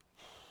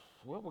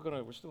Well,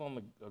 we're still on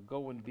the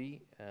Go and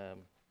Be.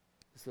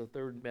 This is the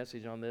third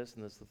message on this,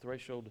 and it's the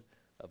threshold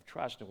of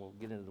trust, and we'll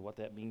get into what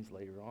that means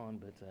later on.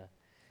 But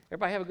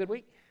everybody have a good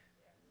week?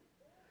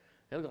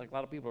 It looks like a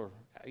lot of people are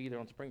either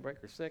on spring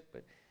break or sick,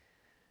 but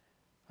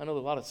I know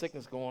there's a lot of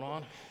sickness going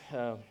on.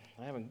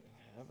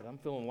 But I'm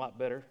feeling a lot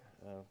better.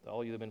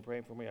 All of you that have been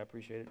praying for me, I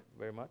appreciate it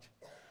very much.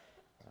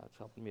 It's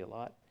helping me a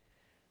lot.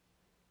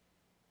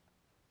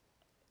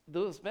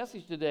 This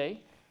message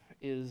today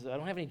is, I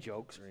don't have any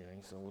jokes or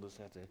anything, so we'll just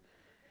have to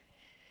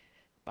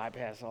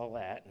bypass all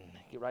that and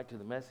get right to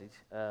the message.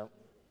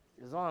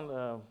 Is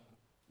on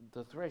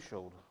the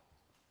threshold.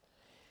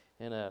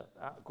 And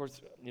of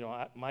course,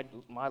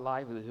 my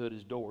livelihood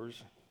is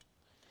doors.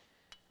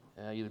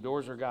 Either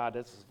doors or God,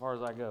 that's as far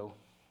as I go.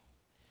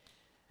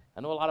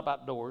 I know a lot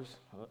about doors,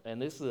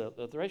 and this is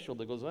a threshold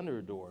that goes under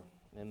a door.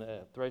 And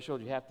the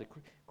threshold you have to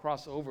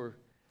cross over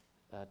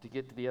to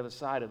get to the other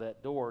side of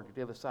that door, to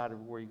the other side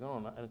of where you're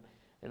going.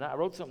 And I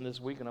wrote something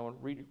this week, and I want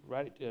to read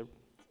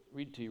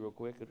it to you real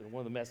quick.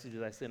 One of the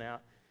messages I sent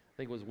out, I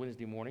think it was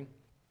Wednesday morning.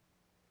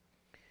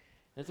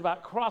 And it's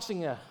about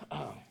crossing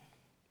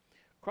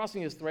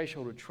this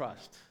threshold of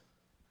trust.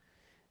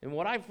 And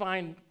what I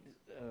find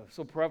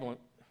so prevalent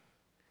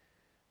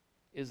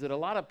is that a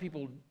lot of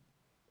people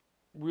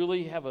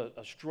really have a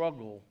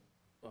struggle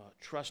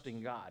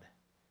trusting God.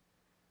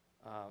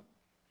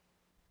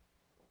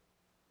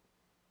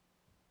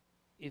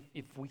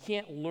 If we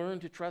can't learn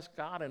to trust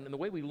God, and the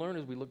way we learn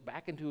is we look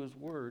back into His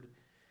Word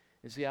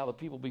and see how the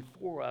people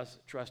before us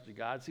trusted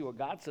God, see what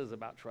God says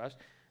about trust,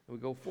 and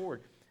we go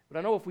forward. But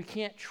I know if we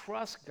can't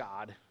trust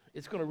God,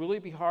 it's going to really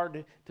be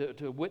hard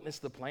to witness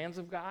the plans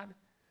of God,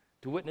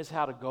 to witness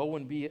how to go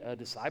and be a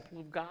disciple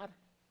of God.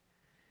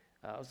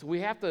 So we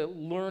have to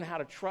learn how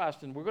to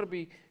trust, and we're going to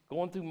be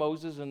going through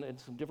Moses and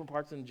some different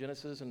parts in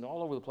Genesis and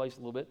all over the place a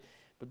little bit,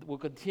 but we'll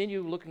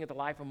continue looking at the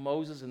life of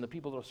Moses and the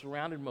people that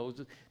surrounded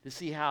Moses to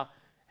see how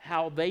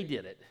they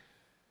did it,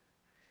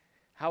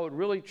 how it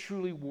really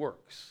truly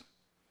works.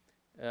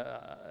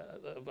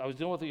 I was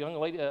dealing with a young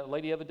lady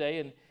the other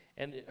day,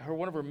 and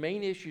one of her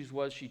main issues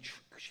was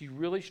she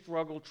really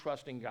struggled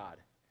trusting God.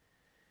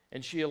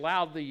 And she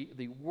allowed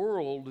the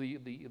world, the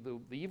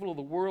evil of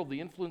the world,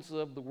 the influences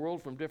of the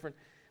world from different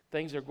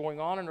things that are going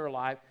on in her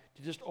life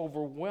to just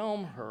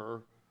overwhelm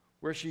her,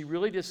 where she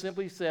really just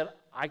simply said,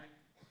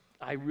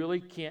 I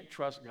really can't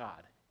trust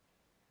God.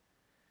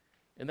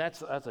 And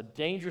that's a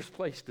dangerous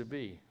place to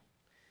be,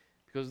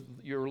 because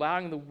you're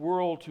allowing the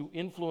world to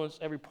influence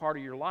every part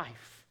of your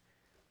life,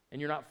 and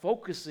you're not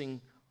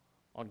focusing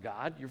on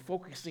God, you're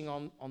focusing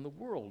on the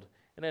world.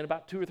 And then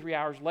about 2 or 3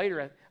 hours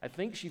later, I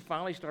think she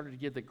finally started to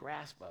get the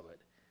grasp of it,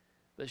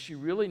 that she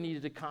really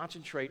needed to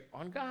concentrate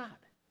on God.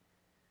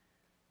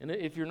 And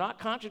if you're not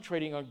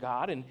concentrating on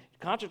God and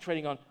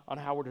concentrating on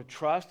how we're to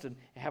trust and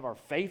have our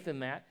faith in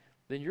that,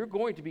 then you're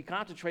going to be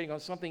concentrating on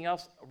something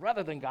else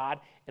rather than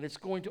God, and it's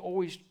going to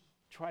always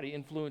try to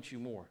influence you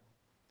more.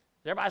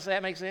 Does everybody say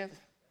that makes sense?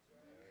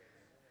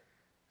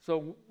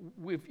 So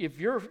if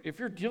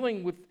you're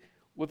dealing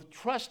with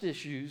trust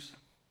issues,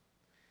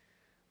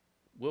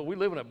 well, we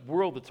live in a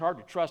world that's hard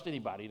to trust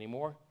anybody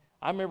anymore.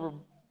 I remember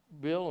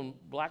Bill and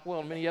Blackwell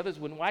and many others,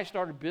 when I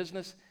started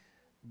business,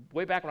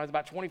 way back when I was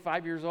about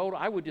 25 years old,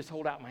 I would just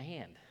hold out my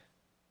hand.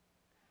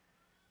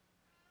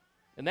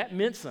 And that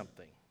meant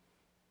something.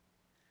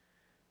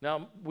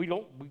 Now,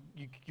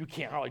 you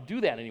can't hardly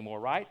do that anymore,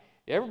 right?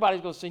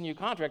 Everybody's going to send you a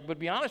contract, but to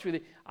be honest with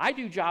you, I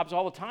do jobs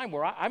all the time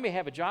where I may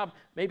have a job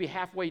maybe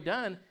halfway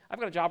done. I've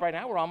got a job right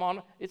now where I'm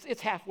on,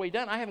 it's halfway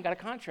done. I haven't got a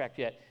contract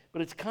yet,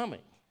 but it's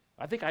coming.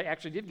 I think I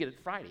actually did get it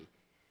Friday.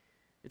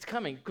 It's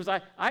coming because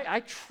I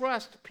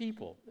trust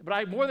people,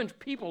 but more than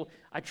people,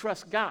 I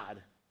trust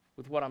God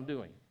with what I'm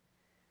doing.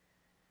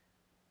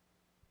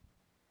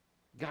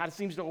 God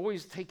seems to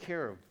always take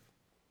care of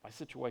my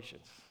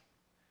situations.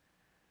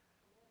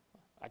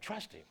 I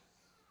trust Him.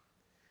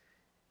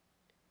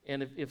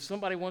 And if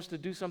somebody wants to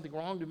do something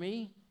wrong to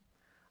me,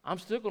 I'm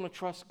still going to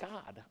trust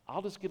God.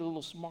 I'll just get a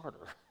little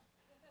smarter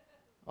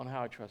on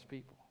how I trust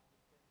people.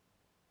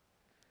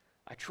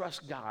 I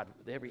trust God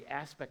with every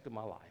aspect of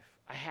my life.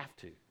 I have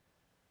to.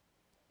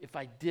 If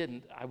I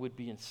didn't, I would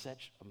be in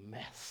such a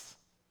mess.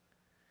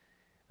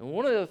 And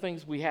one of the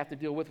things we have to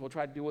deal with, we'll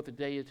try to deal with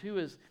today too,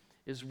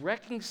 is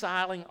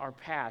reconciling our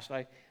past.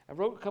 I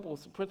wrote a couple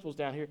of principles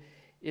down here.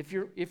 If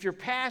your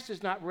past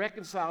is not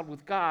reconciled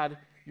with God,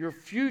 your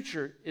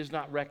future is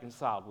not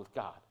reconciled with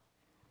God.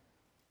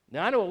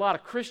 Now, I know a lot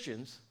of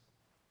Christians,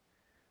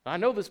 and I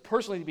know this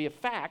personally to be a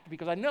fact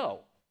because I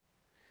know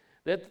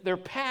that their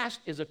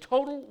past is a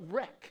total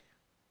wreck.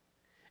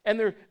 And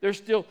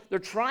they're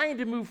trying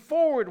to move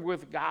forward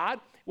with God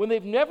when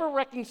they've never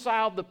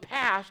reconciled the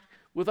past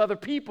with other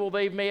people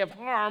they may have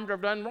harmed or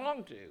done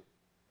wrong to.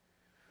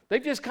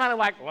 They've just kind of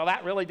like, well,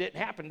 that really didn't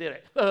happen, did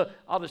it?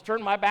 I'll just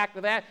turn my back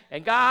to that.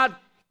 And God,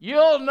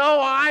 you'll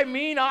know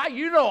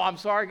I'm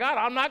sorry, God.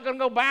 I'm not going to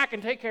go back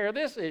and take care of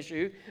this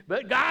issue.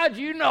 But God,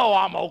 you know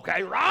I'm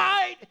okay,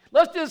 right?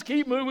 Let's just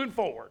keep moving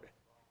forward.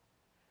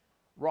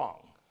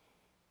 Wrong.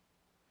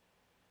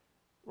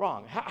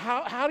 wrong.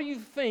 How do you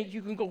think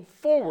you can go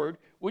forward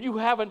when you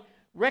haven't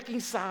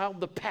reconciled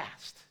the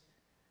past?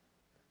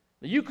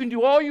 You can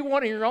do all you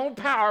want in your own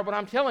power, but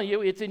I'm telling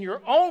you, it's in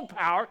your own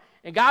power,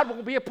 and God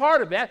won't be a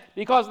part of that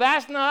because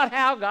that's not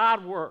how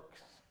God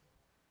works.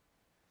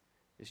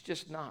 It's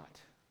just not.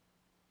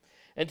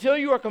 Until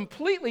you are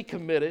completely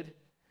committed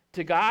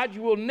to God,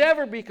 you will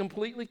never be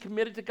completely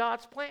committed to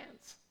God's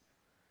plans.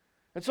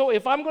 And so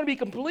if I'm going to be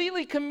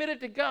completely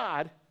committed to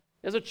God,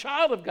 as a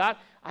child of God,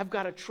 I've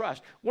got to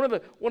trust. One of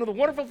the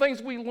wonderful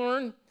things we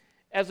learn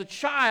as a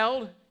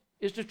child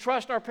is to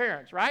trust our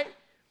parents, right?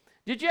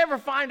 Did you ever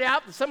find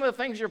out that some of the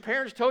things your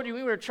parents told you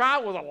when you were a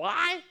child was a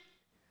lie?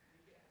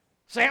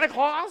 Santa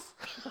Claus?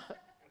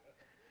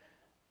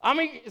 I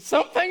mean,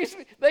 some things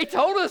they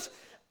told us,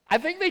 I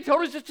think they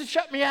told us just to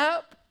shut me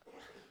up.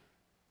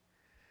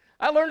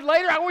 I learned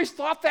later, I always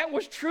thought that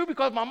was true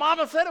because my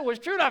mama said it was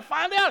true, and I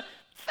found out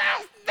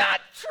that's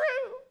not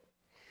true.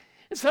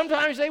 And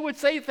sometimes they would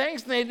say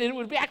things, and it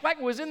would act like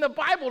it was in the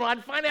Bible, and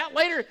I'd find out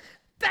later,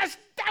 that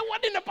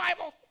wasn't in the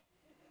Bible.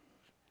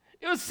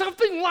 It was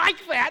something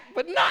like that,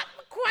 but not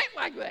quite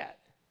like that.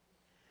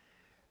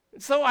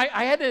 And so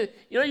I had to,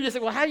 you just say,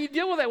 well, how do you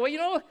deal with that?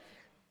 Well,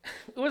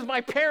 it was my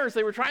parents.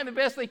 They were trying the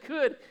best they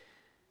could.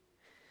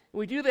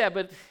 We do that,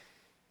 but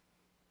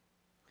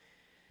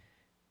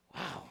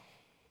wow,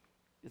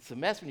 it's a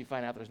mess when you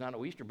find out there's not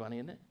no Easter bunny,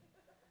 isn't it?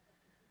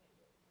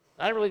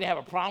 I really didn't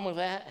have a problem with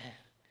that.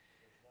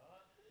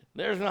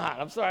 There's not.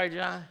 I'm sorry,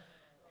 John.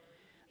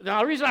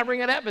 Now, the reason I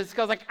bring it up is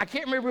because I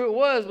can't remember who it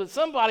was, but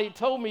somebody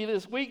told me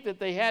this week that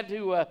they had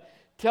to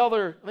tell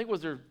their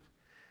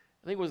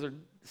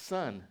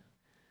son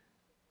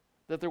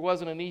that there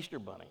wasn't an Easter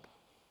bunny.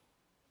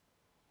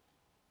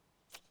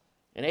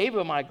 And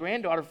Ava, my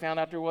granddaughter, found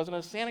out there wasn't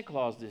a Santa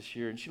Claus this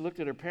year, and she looked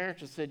at her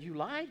parents and said, "You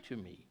lied to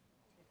me."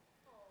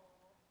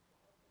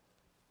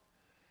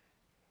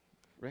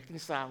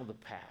 Reconcile the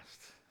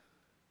past.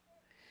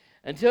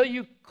 Until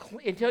you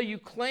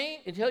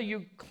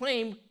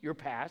claim your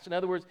past, in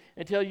other words,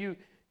 until you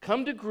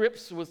come to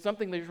grips with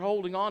something that you're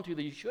holding on to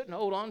that you shouldn't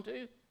hold on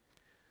to,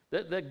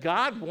 that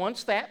God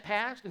wants that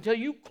past, until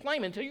you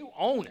claim, until you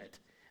own it,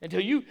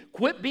 until you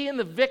quit being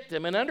the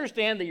victim and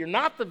understand that you're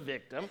not the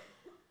victim,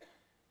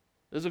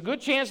 there's a good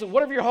chance that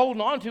whatever you're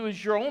holding on to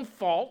is your own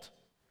fault.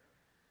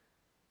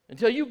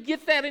 Until you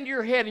get that into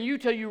your head and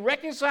until you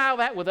reconcile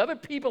that with other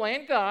people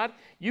and God,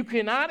 you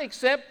cannot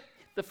accept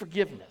the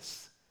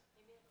forgiveness.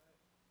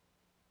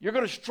 You're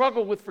going to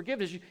struggle with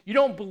forgiveness. You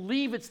don't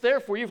believe it's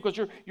there for you because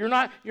you're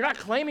not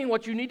claiming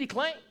what you need to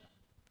claim.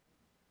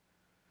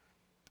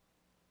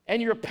 And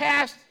your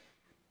past,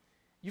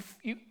 you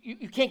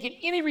can't get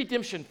any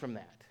redemption from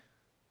that.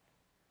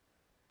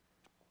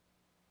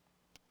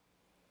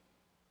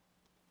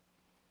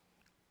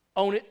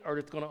 Own it or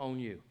it's going to own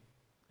you.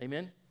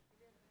 Amen?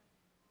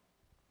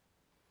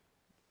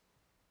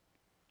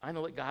 I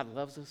know that God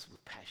loves us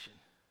with passion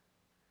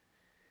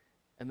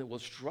and that we'll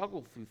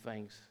struggle through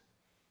things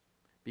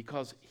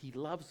because he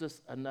loves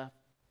us enough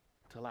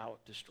to allow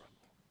it to struggle.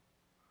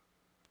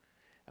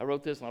 I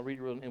wrote this, and I'll read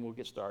it and we'll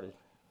get started.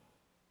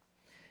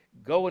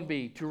 Go and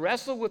be. To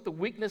wrestle with the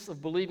weakness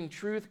of believing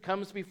truth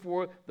comes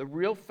before the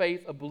real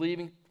faith of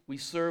believing we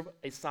serve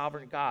a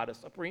sovereign God, a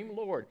supreme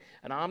Lord,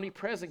 an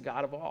omnipresent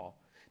God of all.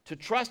 To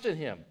trust in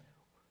him.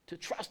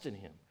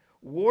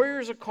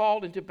 Warriors are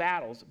called into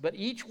battles, but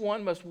each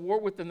one must war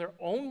within their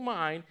own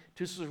mind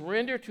to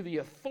surrender to the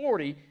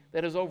authority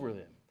that is over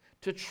them.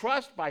 To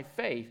trust by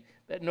faith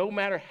that no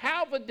matter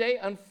how the day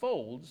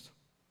unfolds,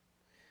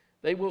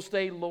 they will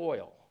stay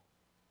loyal.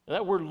 And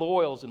that word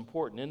loyal is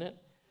important, isn't it?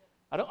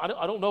 I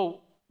don't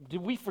know,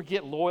 did we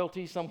forget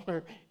loyalty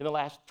somewhere in the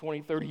last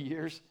 20, 30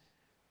 years?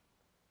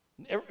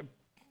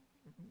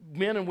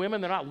 Men and women,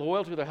 they're not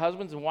loyal to their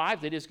husbands and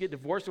wives. They just get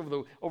divorced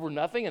over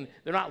nothing, and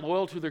they're not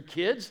loyal to their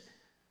kids.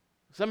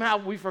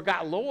 Somehow we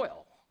forgot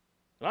loyal.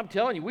 And I'm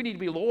telling you, we need to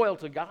be loyal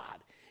to God.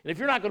 And if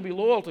you're not going to be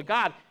loyal to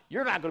God,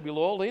 you're not going to be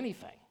loyal to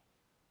anything.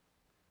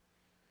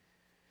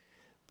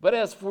 But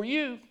as for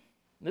you,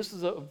 this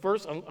is a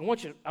verse I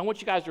want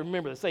you guys to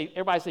remember.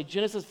 Everybody say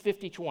Genesis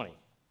 50:20.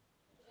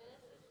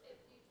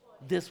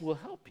 This will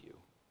help you.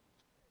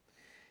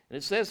 And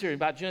it says here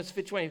about Genesis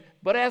 50:20,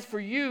 but as for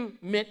you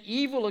meant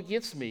evil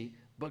against me,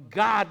 but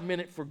God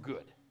meant it for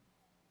good,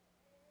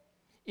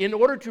 in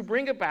order to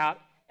bring about,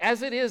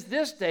 as it is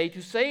this day,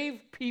 to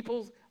save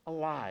people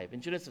alive.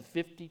 In Genesis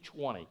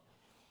 50:20.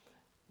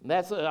 And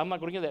I'm not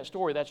going to get that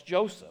story. That's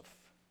Joseph,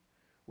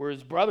 where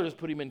his brothers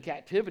put him in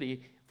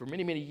captivity for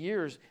many, many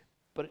years,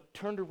 but it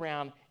turned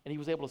around and he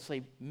was able to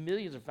save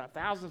millions, if not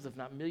thousands, if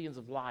not millions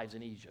of lives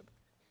in Egypt.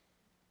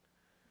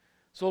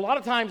 So a lot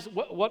of times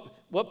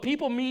what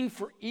people mean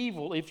for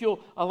evil, if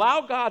you'll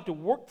allow God to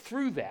work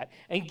through that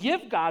and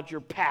give God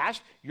your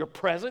past, your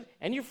present,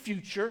 and your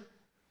future,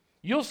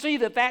 you'll see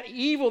that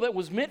evil that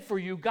was meant for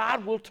you,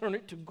 God will turn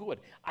it to good.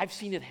 I've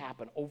seen it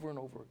happen over and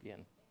over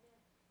again.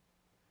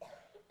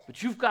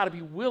 But you've got to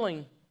be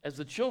willing, as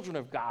the children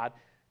of God,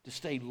 to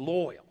stay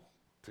loyal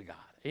to God.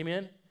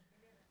 Amen?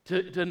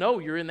 To know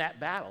you're in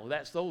that battle,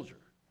 that soldier.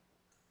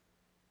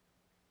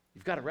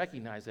 You've got to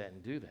recognize that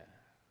and do that.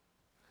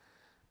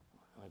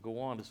 I'll go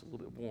on just a little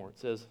bit more. It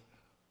says,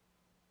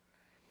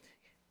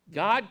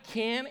 God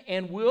can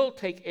and will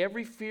take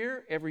every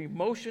fear, every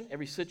emotion,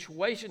 every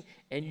situation,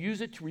 and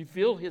use it to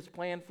reveal his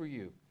plan for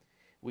you.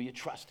 Will you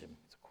trust him?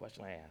 It's a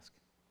question I ask.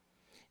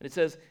 And it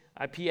says,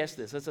 I PS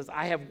this. It says,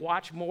 I have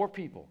watched more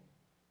people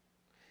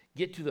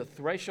get to the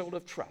threshold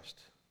of trust,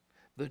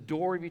 the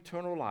door of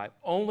eternal life,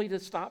 only to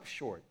stop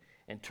short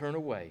and turn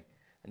away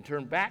and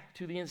turn back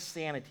to the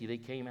insanity they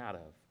came out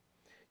of.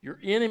 Your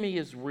enemy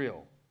is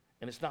real,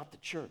 and it's not the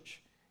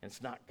church, and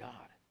it's not God.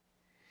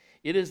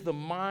 It is the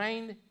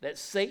mind that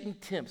Satan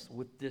tempts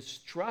with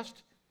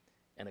distrust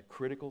and a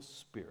critical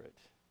spirit.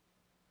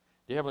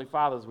 Dear Heavenly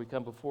Father, as we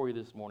come before you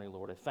this morning,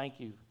 Lord, I thank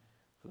you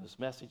for this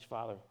message,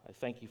 Father. I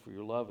thank you for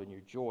your love and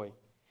your joy.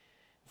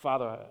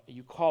 Father,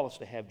 you call us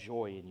to have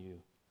joy in you.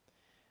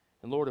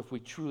 And Lord, if we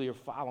truly are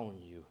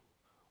following you,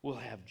 we'll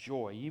have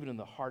joy. Even in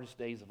the hardest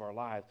days of our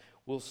lives,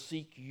 we'll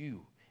seek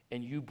you,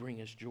 and you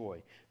bring us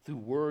joy through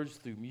words,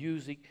 through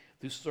music,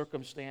 through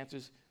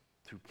circumstances,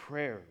 through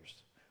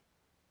prayers,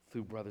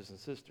 through brothers and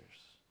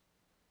sisters.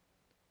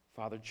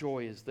 Father,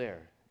 joy is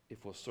there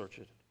if we'll search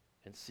it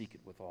and seek it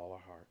with all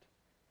our heart.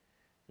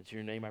 It's in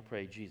your name I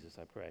pray, Jesus,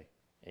 I pray.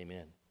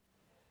 Amen.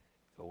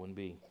 Go and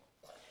be.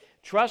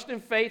 Trust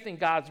and faith in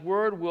God's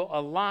word will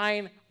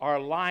align our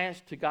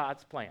alliance to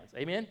God's plans.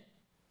 Amen?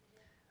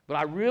 But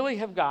I really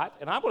have got,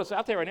 and I'm going to say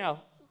out there right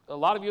now, a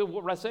lot of you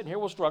right sitting here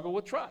will struggle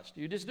with trust.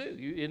 You just do.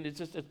 And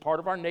it's part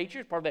of our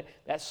nature, it's part of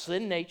that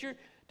sin nature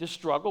to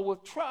struggle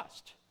with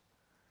trust.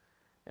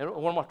 And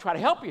what I'm going to try to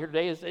help you here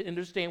today is to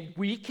understand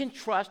we can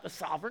trust a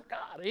sovereign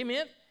God.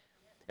 Amen?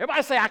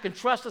 Everybody say, I can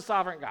trust a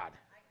sovereign God.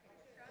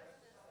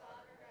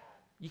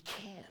 You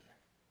can.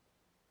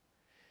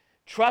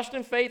 Trust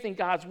and faith in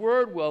God's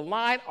word will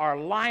align our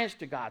alliance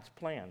to God's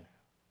plan.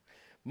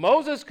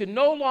 Moses could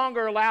no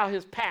longer allow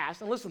his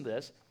past, and listen to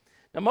this.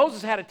 Now,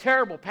 Moses had a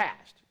terrible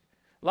past.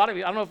 A lot of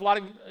you, I don't know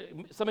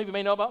if some of you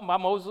may know about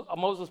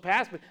Moses'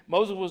 past, but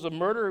Moses was a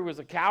murderer, he was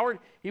a coward,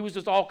 he was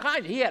just all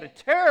kinds. He had a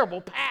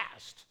terrible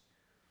past.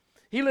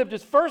 He lived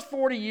his first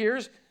 40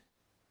 years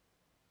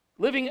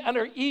living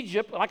under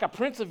Egypt, like a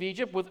prince of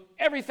Egypt, with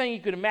everything you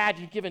could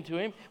imagine given to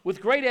him,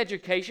 with great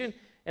education.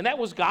 And that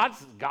was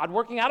God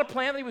working out a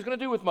plan that he was going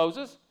to do with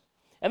Moses.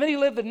 And then he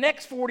lived the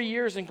next 40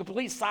 years in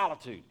complete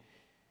solitude.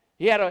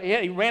 He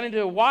ran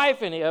into a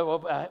wife, and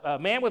a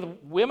man with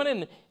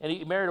women, and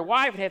he married a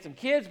wife and had some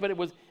kids, but it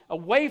was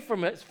away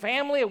from his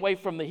family, away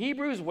from the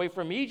Hebrews, away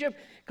from Egypt,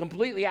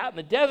 completely out in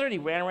the desert. He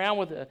ran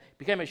around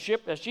became a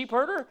sheep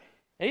herder,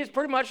 and he just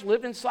pretty much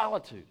lived in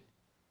solitude.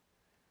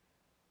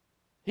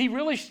 He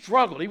really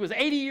struggled. He was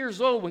 80 years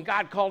old when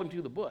God called him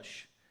to the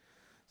bush.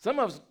 Some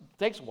of us, it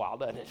takes a while,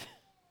 doesn't it?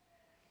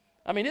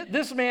 I mean,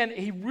 this man,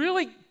 he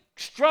really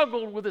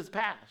struggled with his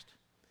past.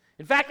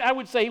 In fact, I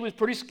would say he was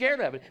pretty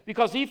scared of it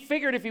because he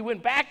figured if he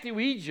went back to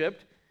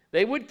Egypt,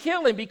 they would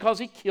kill him because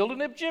he killed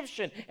an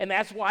Egyptian, and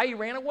that's why he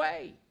ran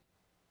away.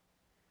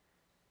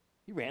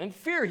 He ran in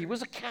fear. He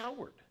was a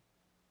coward.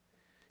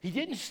 He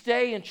didn't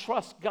stay and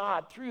trust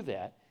God through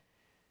that.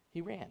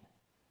 He ran.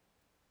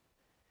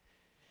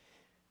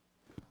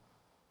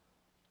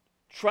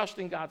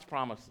 Trusting God's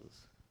promises.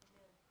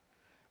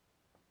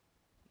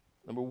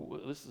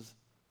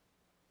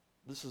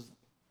 This is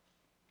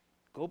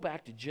go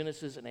back to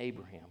Genesis and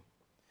Abraham.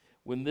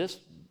 When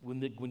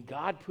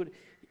God put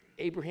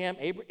Abraham,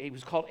 he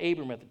was called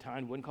Abram at the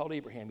time. He wasn't called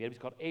Abraham yet. He was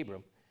called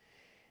Abram.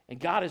 And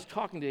God is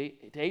talking to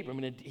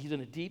Abram, and he's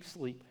in a deep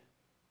sleep.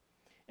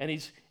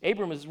 And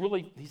Abram is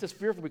he's just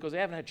fearful because they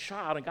haven't had a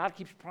child, and God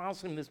keeps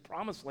promising him this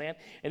promised land,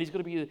 and he's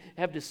going to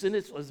have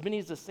descendants as many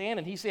as the sand.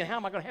 And he's saying, how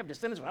am I going to have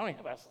descendants when I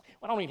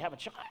don't even have a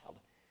child?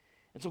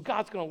 And so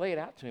God's going to lay it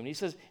out to him. And he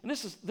says, and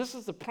this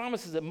is the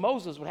promises that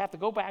Moses would have to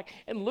go back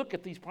and look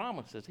at these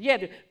promises. He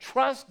had to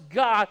trust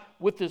God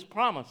with his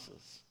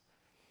promises.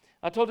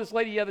 I told this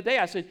lady the other day,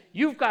 I said,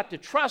 you've got to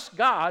trust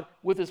God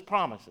with his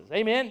promises.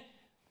 Amen?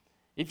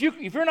 If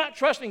you're not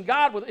trusting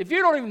God, if you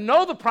don't even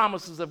know the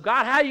promises of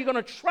God, how are you going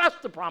to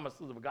trust the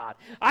promises of God?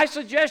 I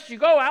suggest you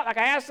go out, like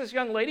I asked this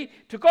young lady,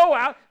 to go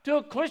out to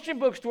a Christian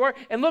bookstore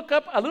and look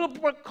up a little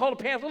book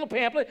called a little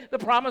pamphlet, The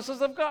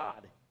Promises of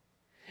God.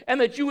 And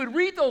that you would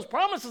read those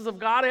promises of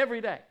God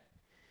every day.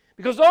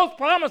 Because those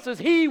promises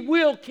he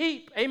will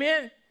keep.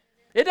 Amen?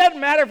 It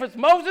doesn't matter if it's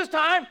Moses'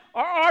 time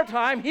or our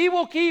time, he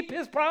will keep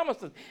his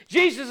promises.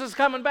 Jesus is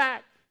coming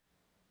back.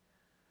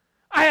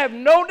 I have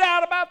no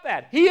doubt about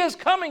that. He is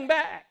coming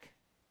back.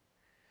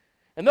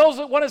 And those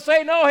that want to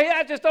say, no, hey,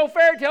 that's just old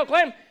fairy tale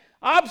claim,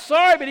 I'm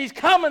sorry, but he's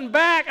coming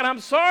back, and I'm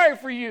sorry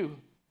for you.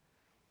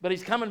 But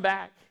he's coming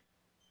back.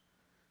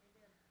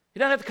 He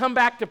doesn't have to come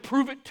back to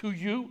prove it to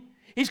you.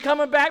 He's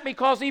coming back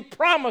because he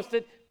promised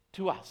it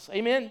to us.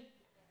 Amen?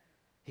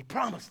 He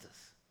promised us.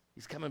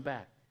 He's coming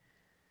back.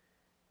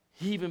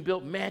 He even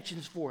built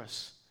mansions for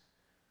us,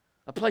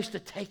 a place to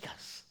take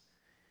us.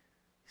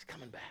 He's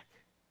coming back.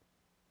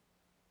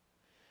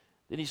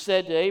 Then he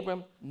said to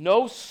Abram,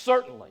 know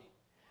certainly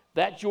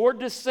that your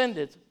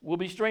descendants will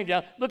be strangers.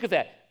 Now, look at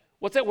that.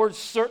 What's that word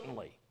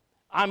certainly?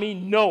 I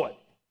mean, know it.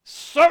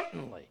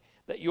 certainly,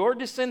 that your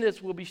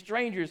descendants will be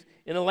strangers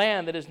in a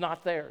land that is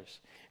not theirs.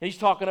 And he's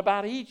talking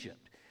about Egypt.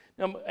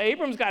 Now,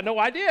 Abram's got no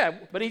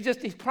idea, but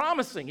he's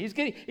promising.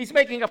 He's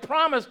making a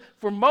promise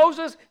for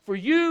Moses, for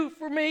you,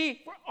 for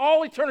me, for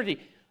all eternity,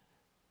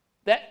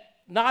 that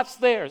not's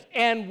theirs,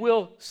 and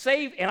will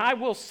save, and I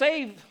will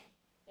save,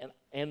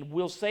 and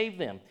will save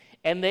them,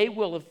 and they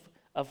will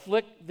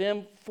afflict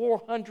them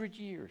 400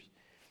 years.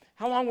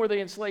 How long were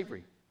they in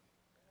slavery?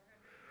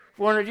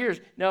 400 years.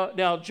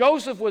 Now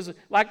Joseph was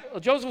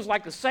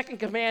like the second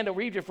command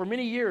over Egypt for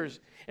many years,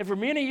 and for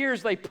many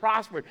years they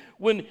prospered.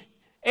 When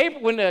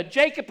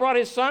Jacob brought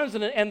his sons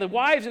and the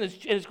wives and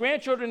his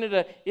grandchildren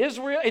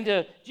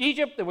into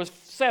Egypt, there was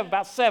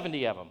about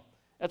 70 of them.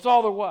 That's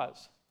all there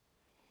was.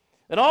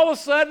 And all of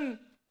a sudden,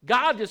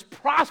 God just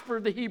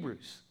prospered the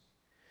Hebrews.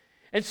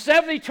 And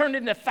 70 turned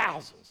into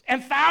thousands.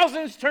 And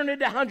thousands turned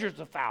into hundreds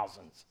of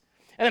thousands.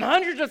 And then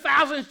hundreds of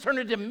thousands turned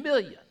into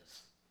millions.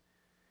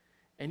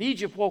 And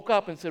Egypt woke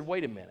up and said,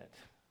 wait a minute.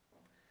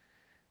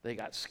 They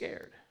got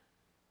scared.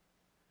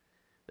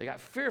 They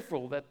got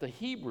fearful that the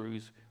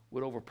Hebrews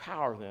would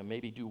overpower them,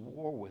 maybe do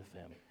war with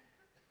them.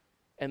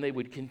 And they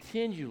would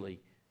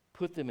continually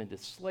put them into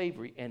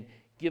slavery and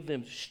give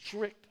them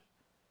strict,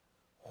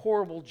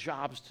 horrible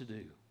jobs to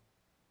do.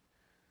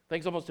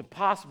 Things almost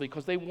impossible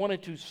because they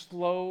wanted to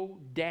slow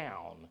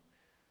down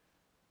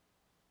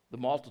the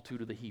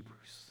multitude of the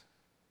Hebrews.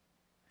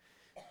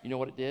 You know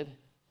what it did?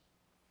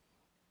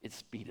 It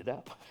speeded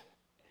up.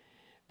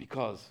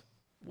 Because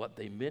what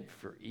they meant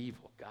for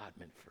evil, God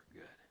meant for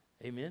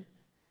good. Amen?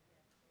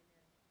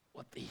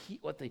 What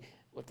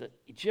the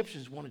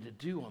Egyptians wanted to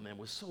do on them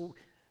was so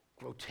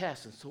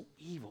grotesque and so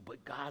evil,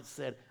 but God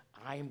said,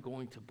 I am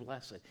going to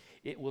bless it.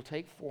 It will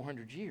take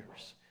 400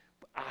 years,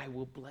 but I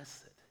will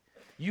bless it.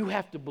 You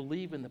have to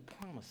believe in the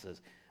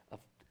promises of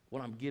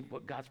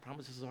what God's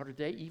promises are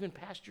today, even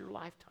past your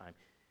lifetime.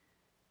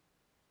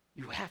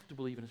 You have to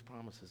believe in his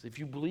promises. If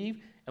you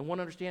believe and want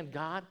to understand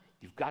God,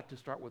 you've got to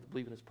start with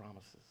believing his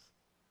promises.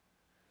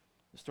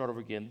 Let's start over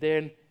again.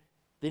 Then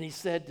he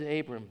said to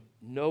Abram,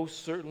 know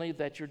certainly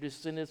that your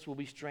descendants will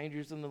be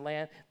strangers in the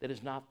land that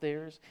is not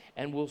theirs,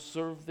 and will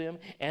serve them,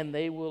 and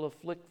they will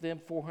afflict them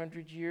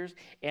 400 years.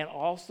 And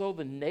also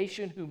the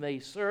nation whom they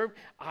serve,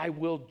 I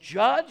will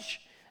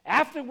judge.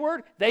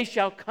 Afterward, they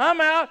shall come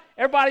out,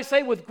 everybody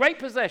say, with great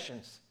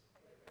possessions.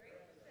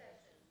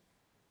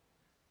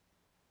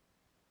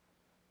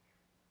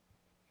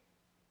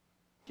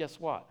 Guess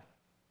what?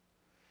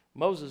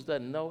 Moses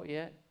doesn't know it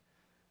yet,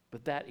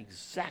 but that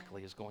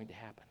exactly is going to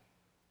happen.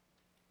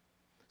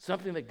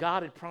 Something that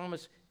God had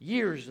promised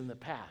years in the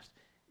past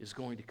is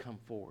going to come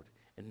forward.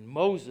 And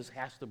Moses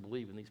has to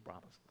believe in these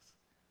promises,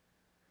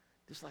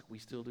 just like we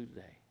still do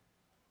today.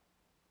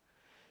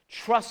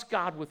 Trust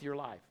God with your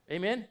life.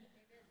 Amen?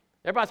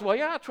 Everybody says, well,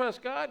 yeah, I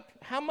trust God.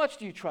 How much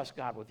do you trust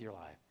God with your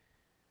life?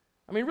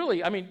 I mean,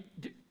 really,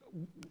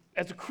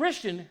 as a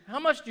Christian, how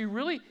much do you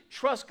really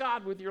trust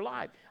God with your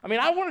life? I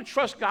mean, I want to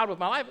trust God with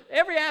my life,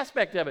 every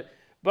aspect of it.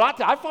 But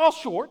I fall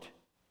short.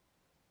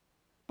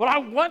 But I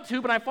want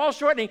to, but I fall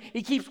short, and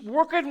he keeps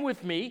working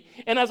with me.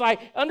 And as I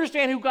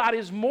understand who God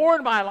is more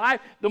in my life,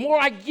 the more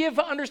I give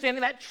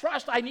understanding that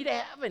trust I need to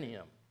have in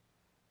him.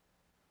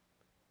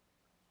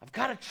 I've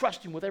got to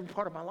trust him with every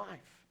part of my life.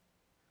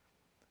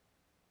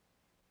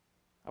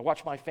 I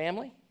watch my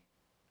family.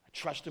 I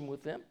trust him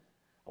with them.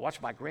 I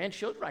watch my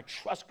grandchildren. I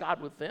trust God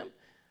with them.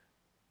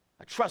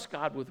 I trust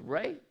God with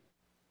Ray.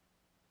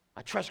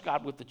 I trust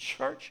God with the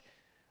church.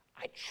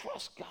 I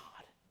trust God.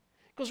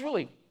 Because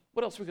really,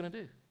 what else are we going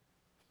to do?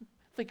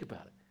 Think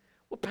about it.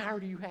 What power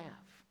do you have?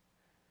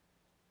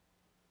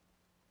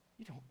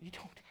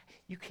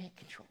 You can't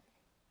control.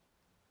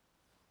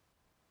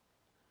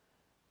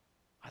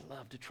 I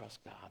love to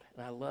trust God.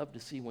 And I love to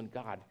see when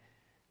God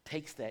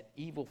takes that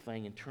evil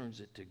thing and turns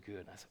it to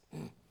good. And I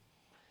said,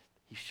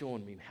 he's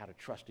showing me how to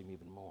trust him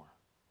even more.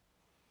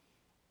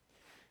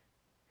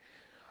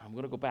 I'm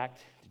going to go back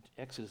to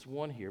Exodus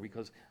 1 here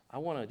because I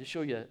want to just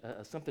show you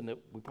something that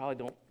we probably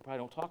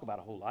don't talk about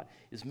a whole lot,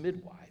 is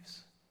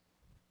midwives.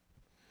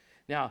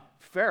 Now,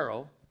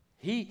 Pharaoh,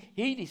 he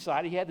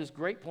decided he had this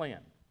great plan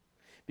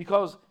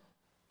because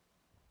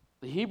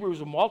the Hebrews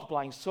were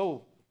multiplying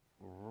so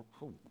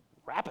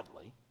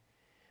rapidly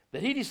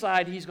that he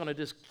decided he's going to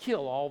just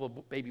kill all the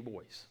baby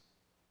boys.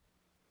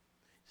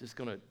 He's just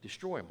going to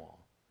destroy them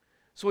all.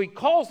 So he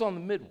calls on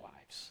the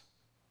midwives.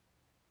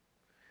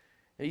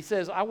 And he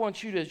says, I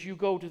want you to, as you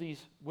go to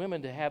these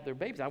women to have their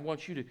babies, I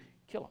want you to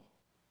kill them.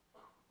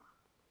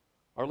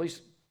 Or at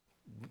least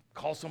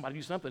call somebody to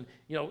do something.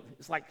 You know,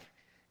 it's like,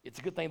 it's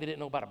a good thing they didn't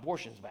know about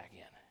abortions back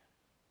then.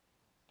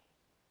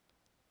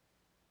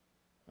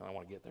 And I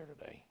want to get there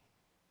today.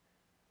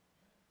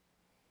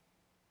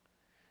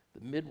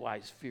 The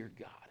midwives feared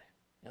God.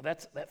 Now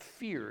that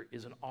fear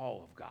is an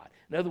awe of God.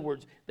 In other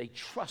words, they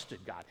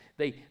trusted God.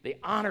 They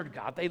honored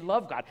God. They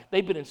loved God.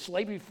 They've been in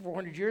slavery for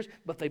 400 years,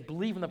 but they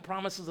believe in the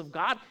promises of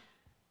God.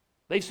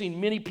 They've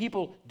seen many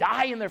people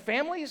die in their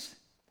families,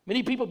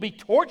 many people be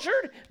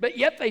tortured, but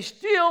yet they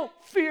still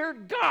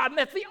feared God. And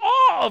that's the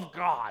awe of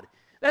God.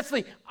 That's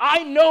the,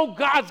 I know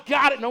God's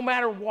got it no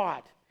matter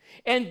what.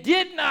 And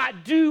did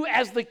not do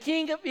as the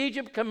king of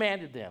Egypt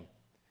commanded them.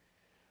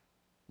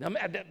 Now,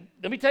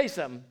 let me tell you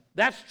something.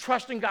 That's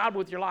trusting God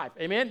with your life.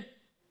 Amen?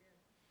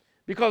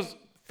 Because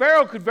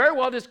Pharaoh could very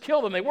well just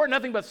kill them. They weren't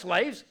nothing but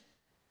slaves.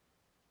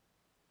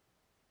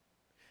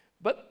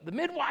 But the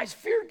midwives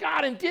feared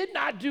God and did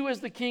not do as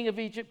the king of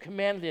Egypt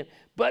commanded them,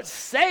 but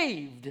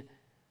saved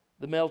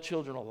the male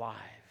children alive.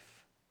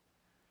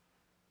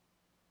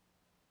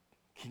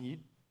 Can you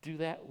do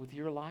that with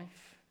your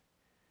life?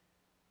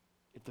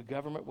 If the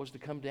government was to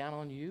come down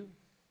on you?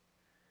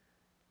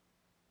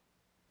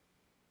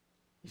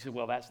 You said,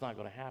 well, that's not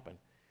going to happen.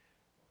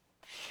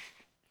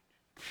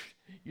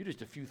 You're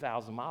just a few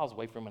thousand miles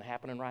away from it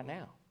happening right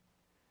now.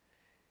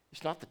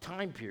 It's not the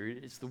time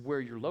period, it's the where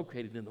you're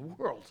located in the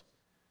world.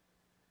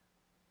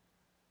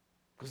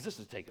 Because this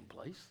is taking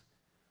place.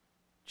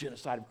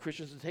 Genocide of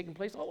Christians is taking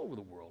place all over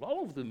the world, all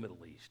over the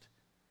Middle East.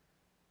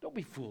 Don't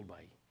be fooled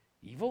by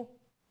evil.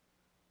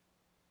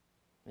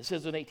 It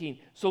says in 18,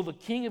 so the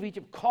king of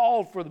Egypt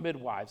called for the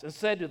midwives and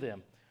said to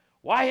them,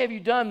 why have you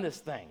done this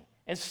thing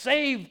and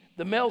saved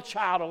the male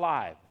child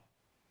alive?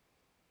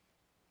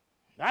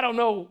 I don't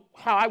know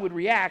how I would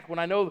react when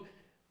I know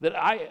that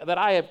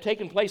I have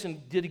taken place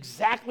and did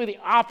exactly the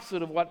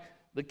opposite of what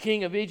the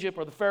king of Egypt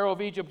or the Pharaoh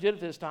of Egypt did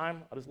at this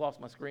time. I just lost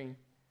my screen.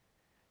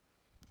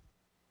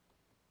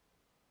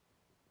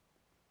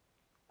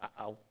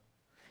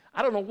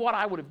 I don't know what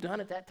I would have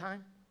done at that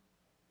time.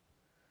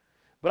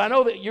 But I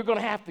know that you're going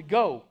to have to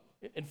go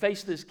and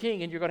face this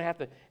king, and you're going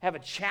to have a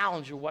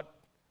challenge of what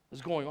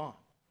is going on.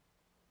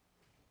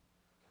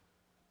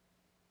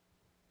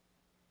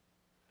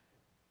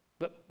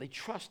 But they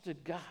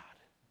trusted God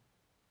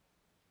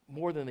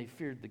more than they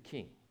feared the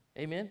king.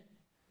 Amen?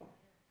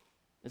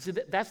 And see,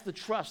 that's the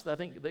trust that I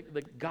think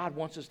that God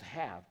wants us to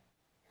have,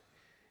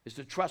 is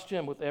to trust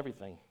him with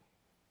everything.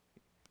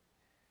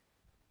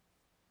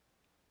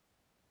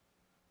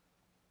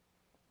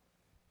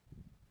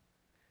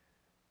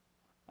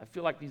 I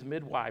feel like these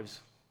midwives,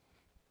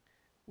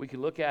 we could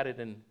look at it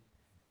and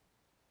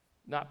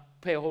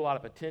not pay a whole lot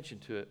of attention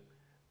to it.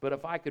 But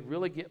if I could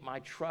really get my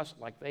trust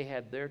like they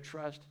had their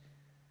trust,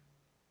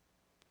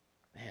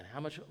 man, how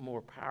much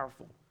more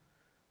powerful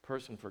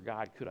person for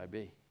God could I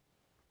be?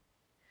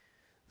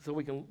 So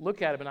we can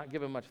look at it and not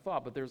give it much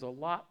thought, but there's a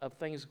lot of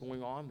things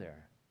going on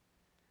there.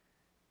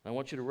 And I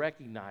want you to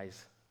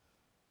recognize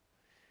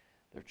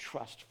their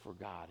trust for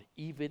God,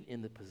 even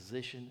in the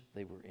position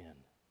they were in.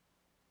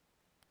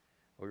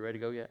 Are we ready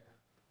to go yet?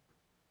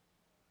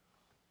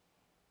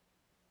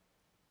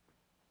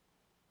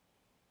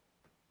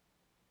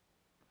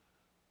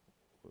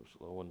 We're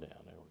slowing down.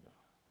 There we go.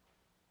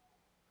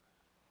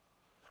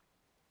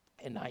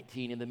 And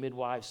 19, and the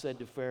midwives said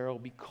to Pharaoh,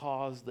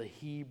 because the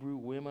Hebrew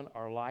women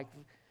are like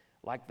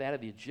that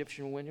of the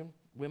Egyptian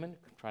women,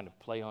 trying to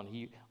play on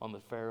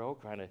the Pharaoh,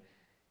 trying to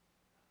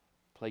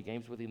play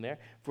games with him there,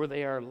 for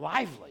they are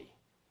lively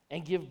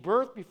and give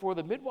birth before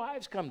the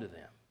midwives come to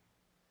them.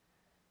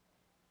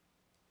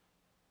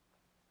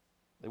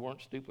 They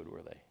weren't stupid,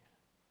 were they?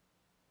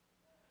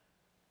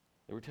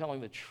 They were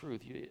telling the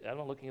truth. I'm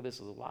not looking at this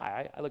as a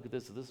lie. I look at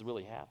this as this has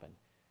really happened.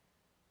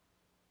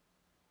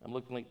 I'm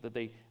looking like that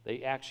they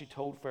actually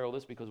told Pharaoh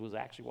this because it was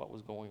actually what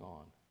was going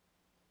on.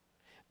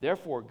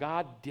 Therefore,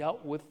 God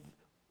dealt with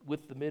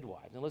the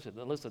midwives. And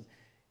listen,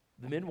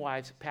 the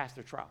midwives passed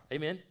their trial.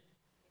 Amen?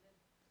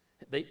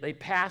 They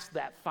passed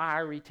that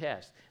fiery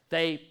test.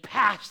 They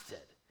passed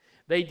it.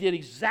 They did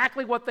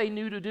exactly what they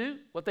knew to do,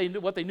 what they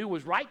knew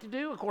was right to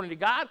do according to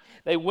God.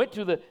 They went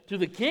to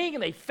the king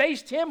and they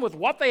faced him with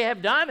what they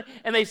have done,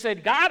 and they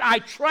said, God, I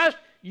trust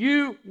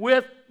you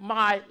with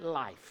my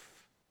life.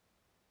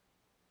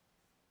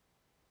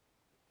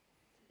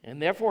 And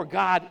therefore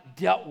God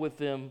dealt with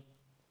the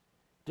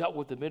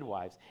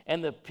midwives,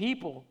 and the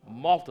people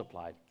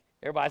multiplied.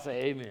 Everybody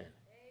say amen. Amen.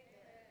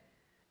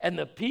 And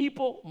the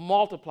people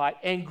multiplied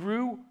and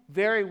grew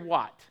very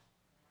what?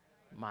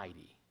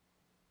 Mighty.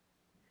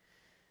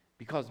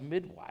 Because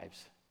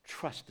midwives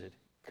trusted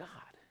God.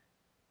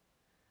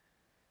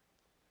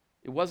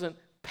 It wasn't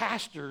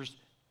pastors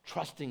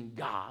trusting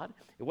God.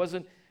 It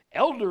wasn't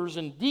elders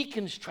and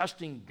deacons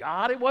trusting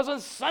God. It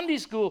wasn't Sunday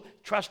school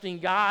trusting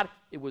God.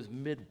 It was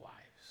midwives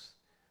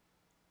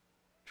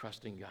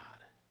trusting God.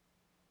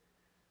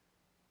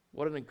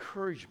 What an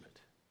encouragement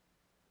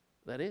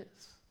that is.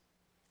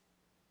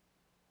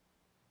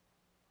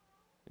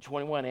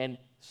 21, and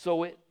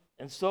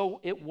so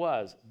it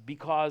was,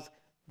 because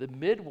the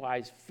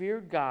midwives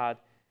feared God,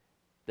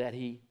 that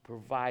he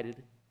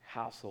provided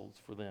households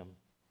for them.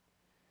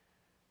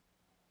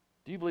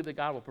 Do you believe that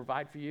God will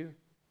provide for you?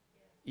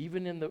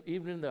 Even in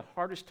the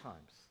hardest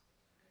times,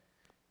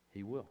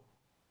 he will.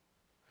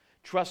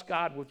 Trust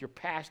God with your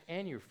past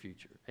and your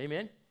future.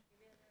 Amen?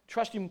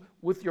 Trust him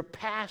with your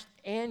past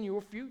and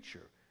your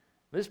future.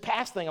 This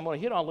past thing I'm going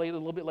to hit on a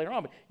little bit later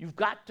on, but you've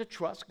got to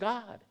trust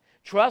God.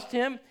 Trust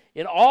him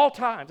in all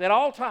times, at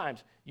all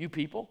times, you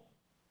people.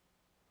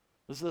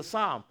 This is a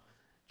psalm.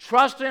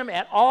 Trust him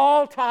at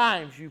all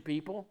times, you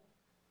people.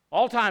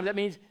 All times, that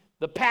means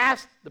The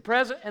past, the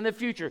present, and the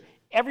future.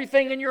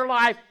 Everything in your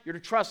life, you're to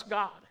trust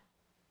God.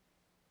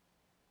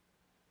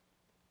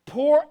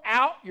 Pour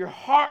out your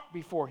heart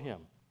before Him.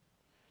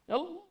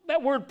 Now,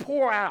 that word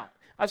pour out.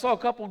 I saw a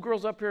couple of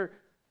girls up here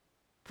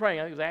praying.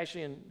 I think it was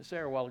Ashley and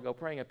Sarah a while ago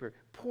praying up here.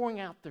 Pouring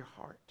out their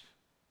heart.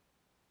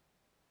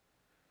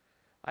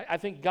 I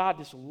think God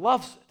just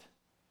loves it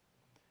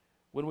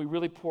when we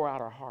really pour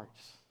out our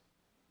hearts.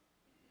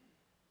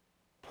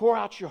 Pour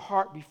out your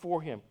heart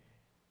before Him.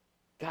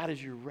 God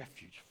is your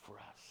refuge for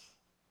us.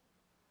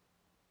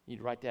 You need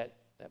to write that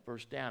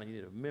verse down. You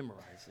need to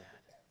memorize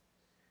that.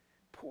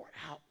 Pour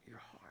out your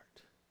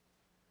heart.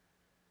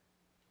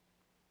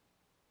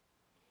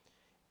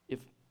 If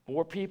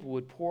more people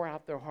would pour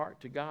out their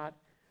heart to God,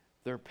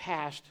 their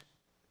past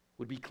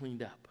would be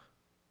cleaned up.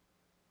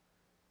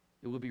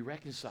 It would be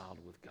reconciled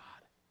with God.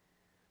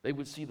 They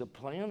would see the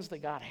plans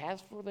that God has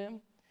for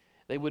them.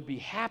 They would be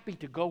happy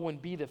to go and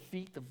be the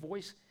feet, the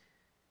voice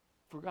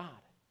for God.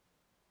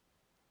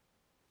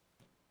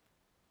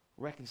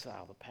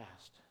 Reconcile the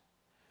past.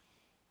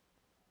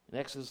 In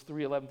Exodus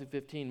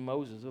 3:11-15,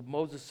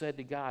 Moses said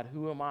to God,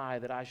 "Who am I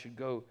that I should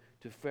go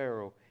to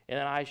Pharaoh and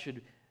that I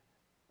should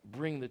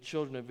bring the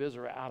children of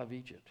Israel out of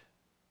Egypt?"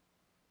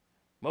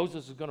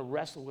 Moses is going to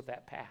wrestle with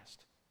that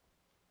past.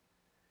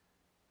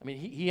 I mean,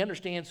 he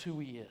understands who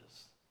he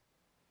is.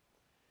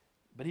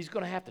 But he's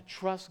going to have to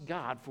trust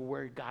God for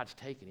where God's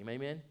taking him.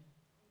 Amen?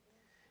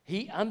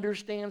 He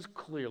understands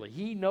clearly.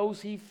 He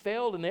knows he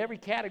failed in every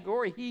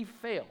category. He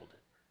failed.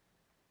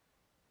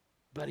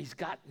 But he's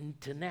got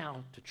to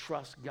now to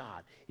trust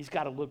God. He's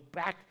got to look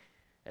back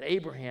at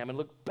Abraham and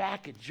look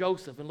back at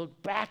Joseph and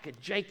look back at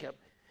Jacob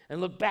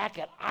and look back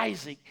at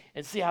Isaac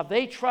and see how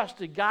they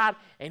trusted God,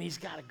 and he's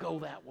got to go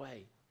that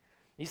way.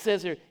 He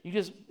says here,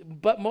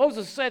 but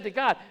Moses said to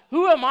God,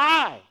 "Who am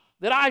I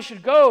that I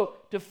should go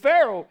to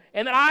Pharaoh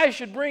and that I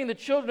should bring the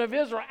children of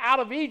Israel out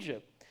of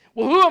Egypt?"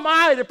 Well, who am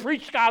I to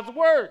preach God's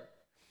word?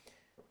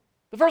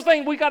 The first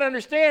thing we got to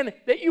understand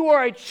that you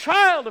are a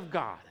child of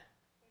God.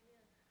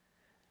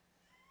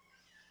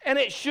 And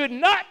it should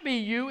not be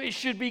you, it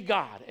should be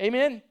God.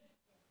 Amen?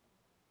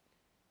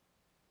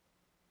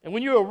 And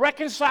when you are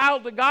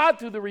reconciled to God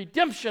through the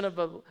redemption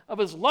of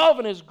His love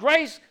and His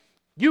grace,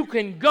 you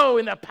can go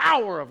in the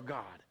power of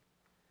God.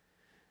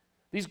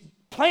 These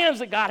plans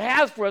that God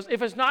has for us,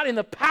 if it's not in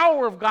the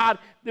power of God,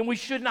 then we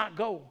should not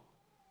go.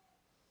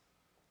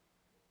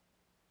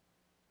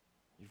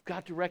 You've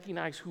got to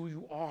recognize who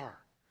you are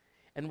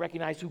and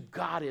recognize who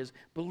God is.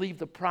 Believe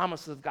the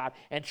promises of God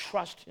and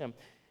trust Him.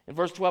 In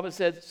verse 12 it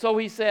says, "So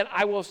He said,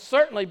 I will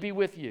certainly be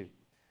with you."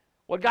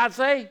 What did God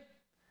say?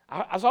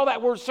 I saw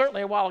that word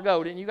certainly a while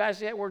ago. Didn't you guys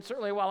see that word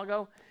certainly a while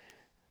ago?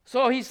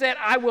 So He said,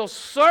 I will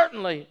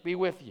certainly be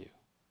with you.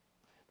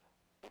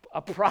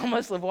 A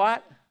promise of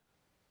what?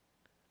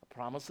 A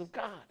promise of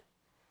God.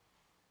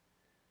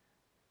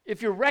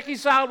 If you're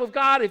reconciled with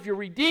God, if you're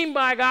redeemed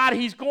by God,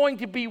 He's going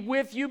to be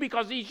with you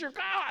because He's your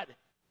God.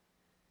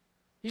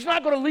 He's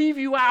not going to leave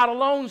you out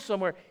alone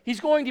somewhere. He's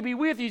going to be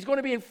with you. He's going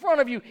to be in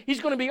front of you.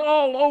 He's going to be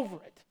all over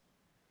it.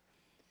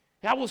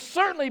 I will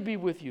certainly be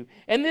with you.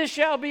 And this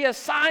shall be a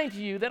sign to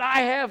you that I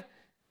have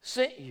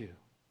sent you.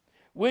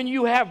 When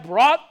you have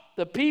brought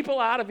the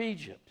people out of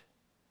Egypt,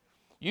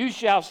 you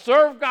shall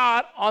serve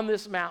God on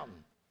this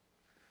mountain.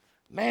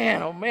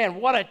 Man, oh man,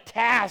 what a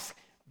task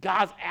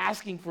God's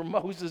asking for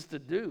Moses to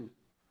do.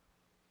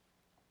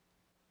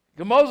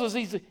 Because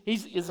Moses,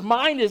 his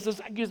mind is,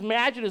 just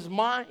imagine his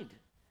mind.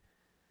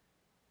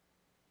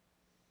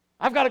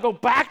 I've got to go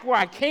back where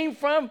I came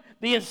from,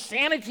 the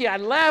insanity I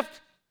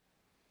left,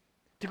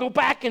 to go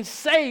back and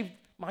save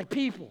my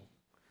people.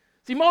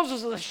 See,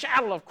 Moses is a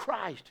shadow of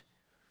Christ.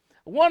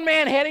 One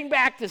man heading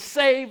back to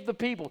save the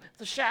people.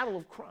 It's a shadow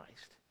of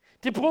Christ.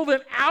 To pull them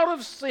out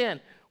of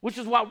sin, which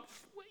is what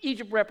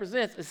Egypt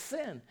represents, is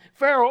sin.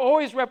 Pharaoh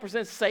always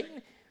represents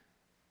Satan,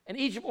 and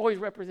Egypt always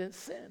represents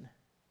sin.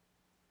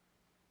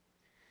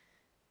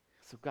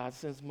 So God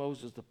sends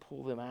Moses to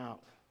pull them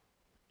out,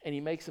 and He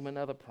makes them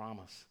another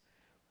promise.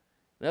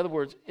 In other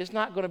words, it's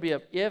not going to be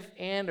a if,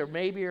 and, or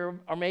maybe,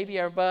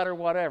 or but, or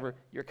whatever.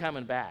 You're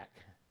coming back.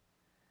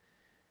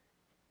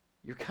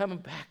 You're coming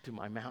back to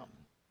my mountain,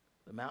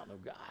 the mountain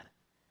of God.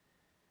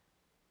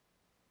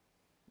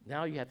 Now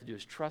all you have to do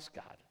is trust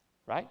God,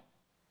 right?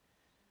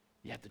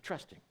 You have to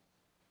trust Him.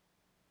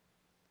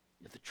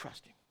 You have to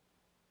trust Him.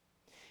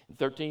 In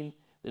 13,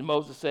 then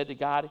Moses said to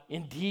God,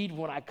 "Indeed,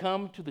 when I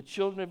come to the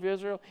children of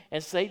Israel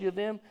and say to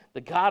them,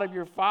 the God of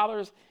your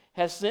fathers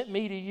has sent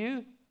me to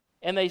you,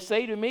 and they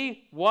say to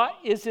me, what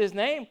is His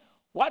name?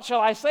 What shall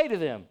I say to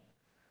them?"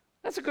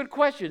 That's a good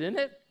question, isn't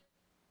it?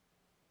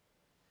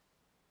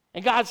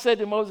 And God said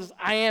to Moses,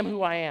 "I am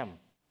who I am."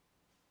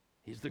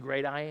 He's the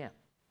great I am.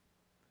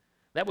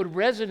 That would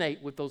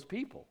resonate with those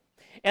people.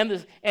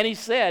 And He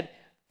said,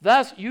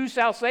 "Thus you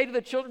shall say to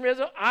the children of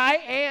Israel, I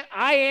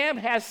am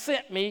has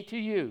sent me to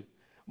you."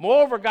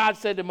 Moreover, God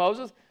said to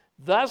Moses,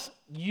 "Thus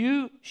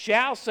you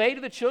shall say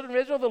to the children of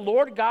Israel, the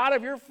Lord God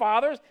of your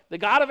fathers, the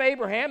God of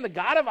Abraham, the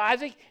God of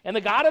Isaac, and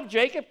the God of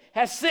Jacob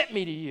has sent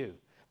me to you."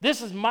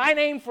 This is my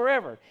name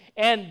forever.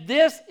 And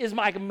this is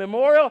my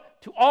memorial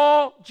to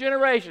all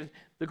generations,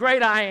 the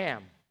great I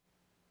am.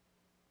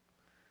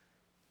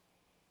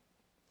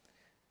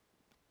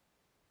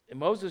 And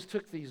Moses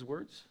took these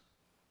words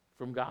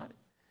from God,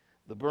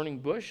 the burning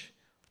bush,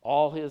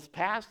 all his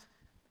past.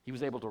 He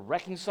was able to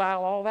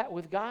reconcile all that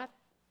with God,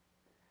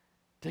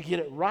 to get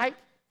it right,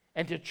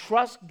 and to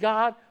trust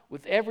God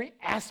with every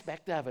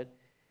aspect of it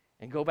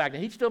and go back. Now,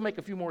 he'd still make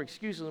a few more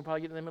excuses and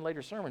probably get them in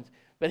later sermons,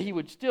 but he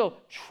would still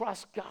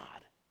trust God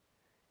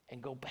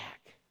and go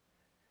back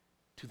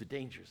to the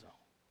danger zone.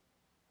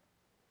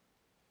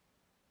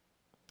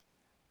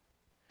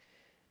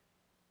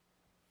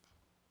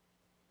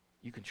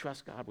 You can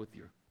trust God with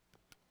your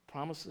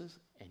promises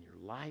and your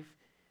life,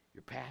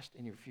 your past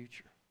and your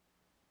future.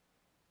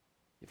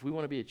 If we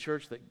want to be a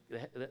church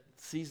that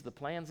sees the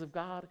plans of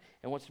God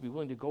and wants to be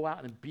willing to go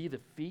out and be the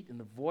feet and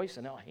the voice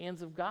and the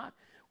hands of God,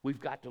 we've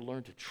got to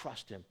learn to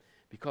trust him,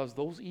 because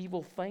those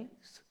evil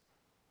things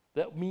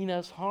that mean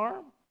us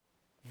harm,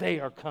 they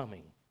are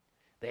coming.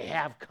 They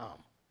have come.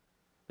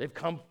 They've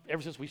come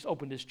ever since we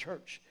opened this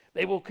church.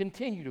 They will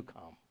continue to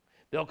come.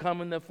 They'll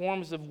come in the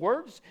forms of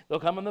words. They'll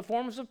come in the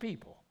forms of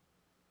people.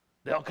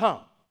 They'll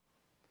come.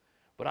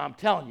 But I'm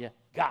telling you,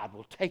 God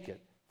will take it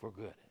for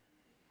good.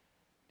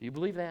 Do you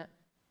believe that?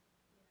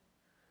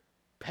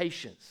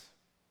 Patience.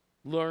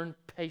 Learn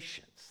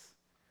patience.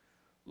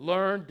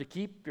 Learn to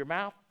keep your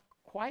mouth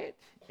quiet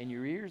and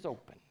your ears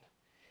open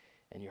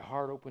and your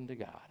heart open to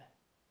God.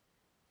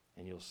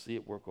 And you'll see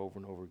it work over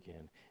and over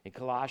again. In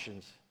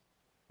Colossians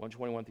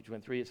 1:21 through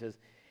 23, it says,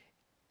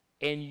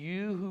 "And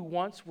you who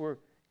once were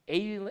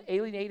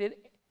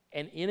alienated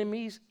and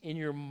enemies in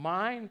your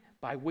mind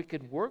by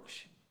wicked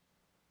works,"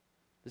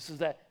 this is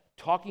that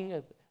talking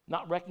of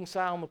not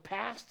reconciling the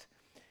past,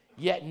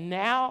 "yet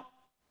now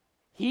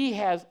he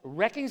has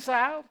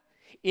reconciled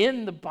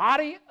in the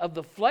body of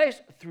the flesh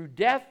through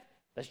death,"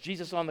 that's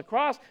Jesus on the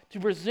cross, "to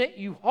present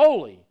you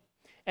holy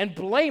and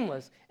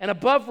blameless and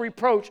above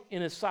reproach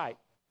in his sight."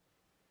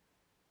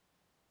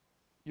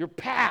 Your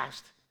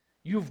past,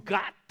 you've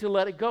got to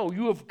let it go.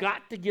 You have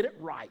got to get it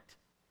right.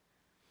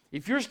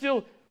 If you're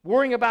still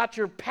worrying about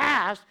your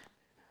past,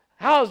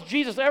 how is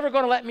Jesus ever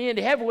going to let me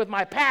into heaven with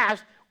my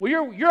past?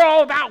 Well, you're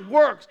all about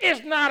works.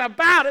 It's not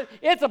about it.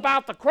 It's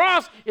about the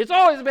cross. It's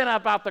always been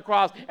about the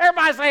cross.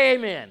 Everybody say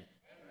amen. Amen.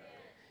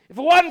 If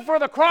it wasn't for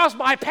the cross,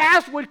 my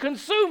past would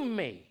consume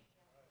me.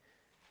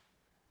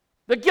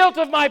 The guilt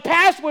of my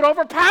past would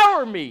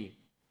overpower me.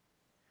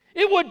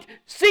 It would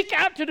seek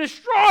out to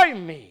destroy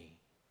me.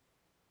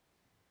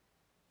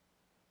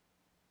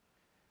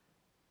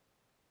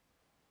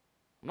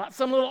 I'm not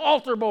some little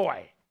altar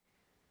boy.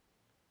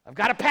 I've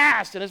got a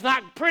past, and it's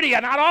not pretty.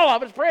 Not all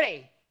of it's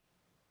pretty.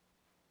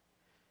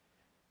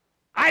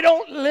 I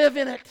don't live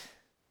in it.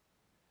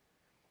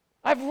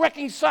 I've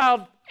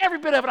reconciled every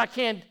bit of it I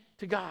can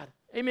to God.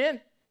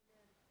 Amen?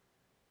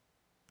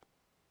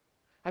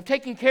 I've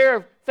taken care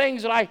of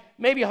things that I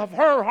maybe have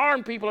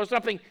harmed people or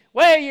something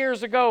way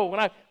years ago when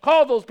I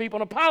called those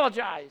people and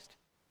apologized.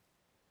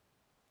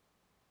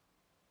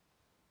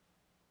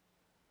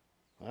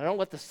 I don't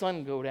let the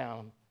sun go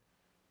down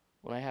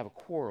when I have a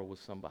quarrel with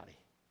somebody.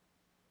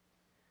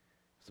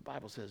 The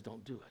Bible says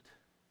don't do it.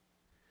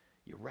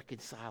 You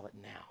reconcile it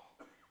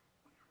now.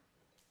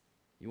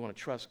 You want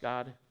to trust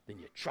God? Then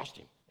you trust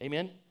him.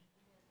 Amen?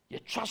 You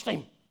trust him.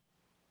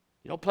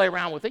 You don't play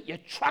around with it. You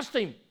trust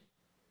him.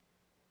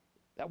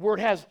 That word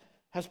has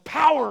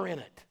power in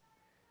it.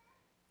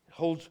 It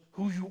holds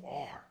who you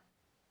are.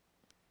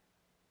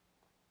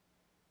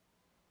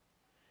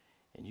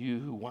 And you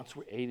who once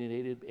were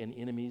alienated and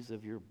enemies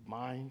of your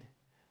mind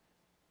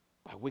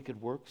by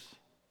wicked works,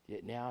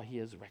 yet now he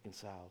is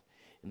reconciled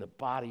in the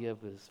body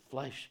of his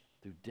flesh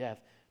through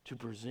death to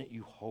present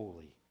you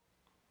holy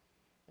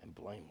and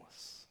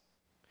blameless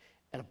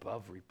and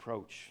above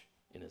reproach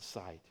in his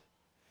sight.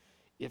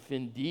 If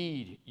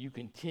indeed you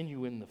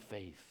continue in the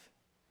faith,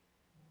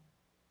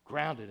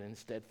 grounded and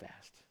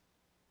steadfast.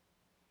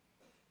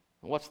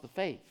 And what's the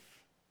faith?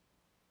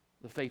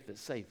 The faith that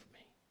saved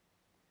me.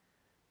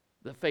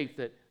 The faith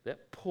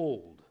that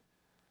pulled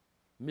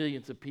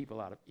millions of people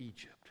out of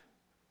Egypt.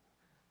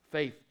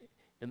 Faith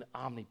in the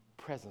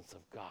omnipresence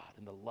of God,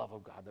 in the love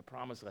of God, the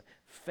promise of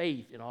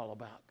faith in all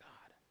about God.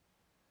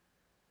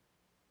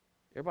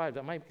 Everybody,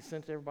 that make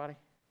sense to everybody?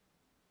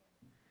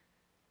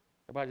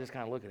 Everybody just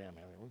kind of looking at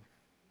me.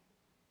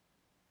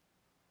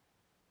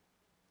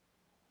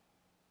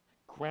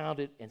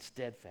 Grounded and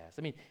steadfast.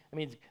 I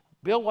mean,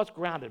 Bill, what's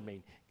grounded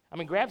mean?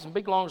 Grab some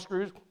big long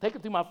screws, take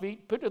it through my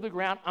feet, put it to the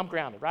ground. I'm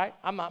grounded, right?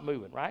 I'm not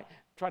moving, right?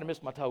 Try to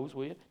miss my toes,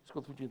 will you? Just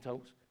go through your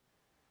toes.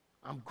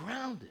 I'm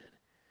grounded.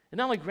 And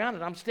not only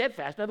grounded, I'm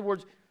steadfast. In other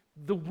words,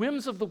 the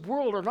whims of the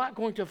world are not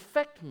going to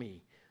affect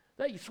me.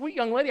 That sweet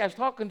young lady I was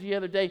talking to the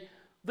other day,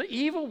 the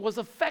evil was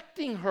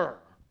affecting her.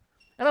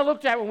 And I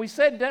looked at her when we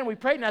said and done, we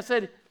prayed, and I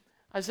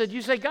said,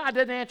 you say God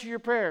doesn't answer your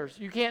prayers.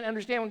 You can't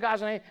understand when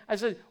God's not. I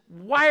said,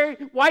 why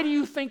do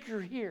you think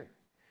you're here?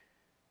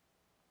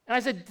 And I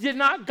said, did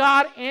not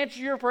God answer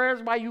your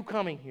prayers by you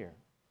coming here?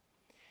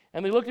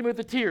 And they looked at me with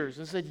the tears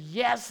and said,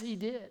 yes, he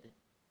did.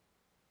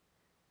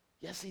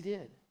 Yes, he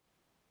did.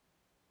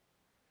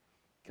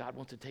 God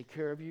wants to take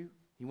care of you.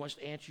 He wants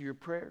to answer your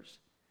prayers.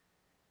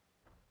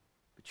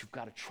 But you've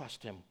got to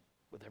trust him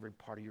with every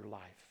part of your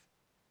life.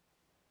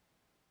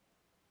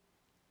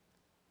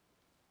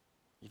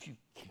 If you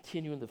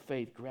continue in the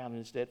faith, grounded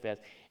and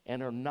steadfast,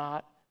 and are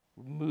not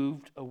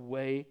moved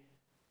away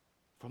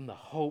from the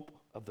hope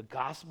of the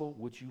gospel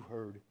which you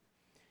heard.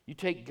 You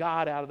take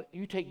God out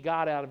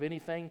of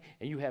anything,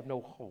 and you have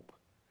no hope.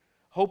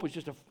 Hope is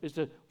just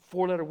a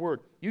four-letter word.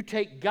 You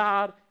take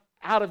God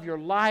out of your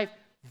life,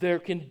 there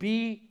can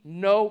be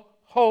no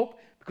hope.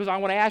 Because I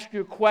want to ask you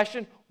a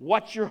question: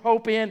 what's your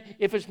hope in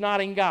if it's not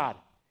in God?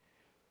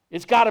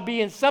 It's got to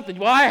be in something.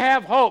 Well, I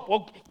have hope.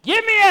 Well,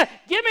 give me an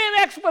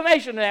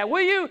explanation of that,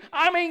 will you?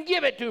 I mean,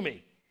 give it to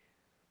me.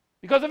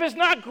 Because if it's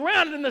not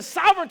grounded in the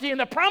sovereignty and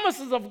the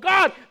promises of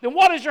God, then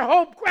what is your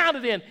hope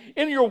grounded in?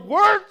 In your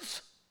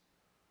words?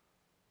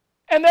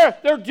 And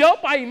they're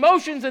dealt by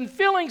emotions and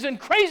feelings and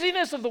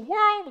craziness of the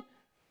world?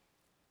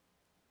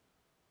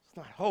 It's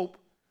not hope.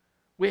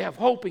 We have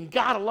hope in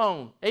God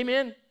alone.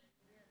 Amen?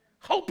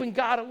 Hope in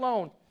God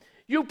alone.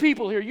 You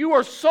people here, you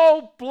are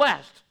so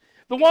blessed.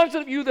 The ones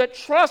of you that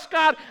trust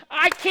God,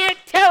 I can't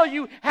tell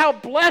you how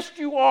blessed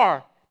you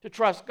are to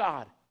trust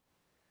God.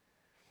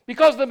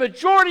 Because the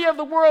majority of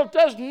the world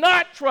does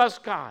not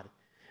trust God.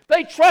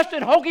 They trust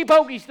in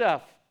hokey-pokey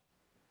stuff.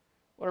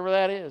 Whatever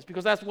that is,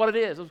 because that's what it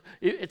is.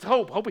 It's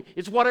hope.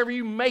 It's whatever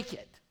you make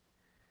it.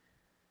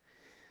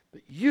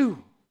 But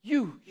you,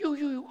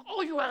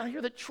 all you out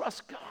here that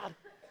trust God,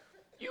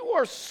 you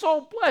are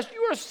so blessed.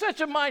 You are such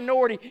a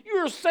minority. You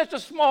are such a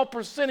small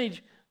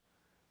percentage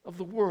of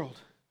the world.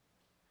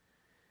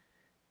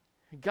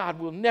 God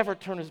will never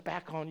turn his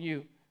back on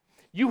you.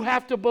 You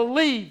have to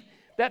believe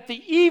that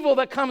the evil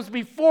that comes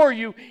before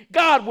you,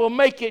 God will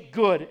make it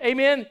good.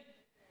 Amen?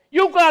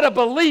 You've got to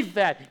believe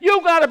that.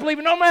 You've got to believe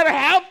it. No matter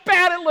how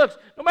bad it looks,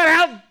 no matter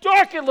how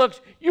dark it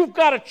looks, you've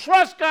got to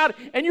trust God,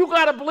 and you've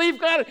got to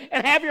believe God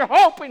and have your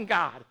hope in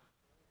God.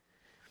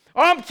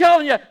 Or I'm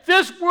telling you,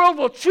 this world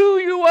will chew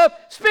you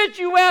up, spit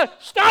you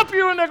out, stomp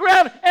you in the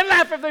ground, and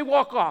laugh if they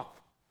walk off.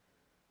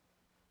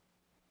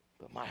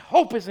 But my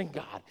hope is in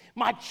God.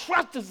 My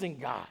trust is in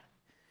God.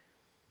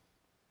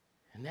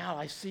 And now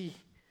I see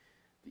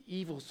the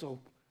evil so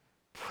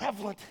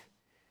prevalent,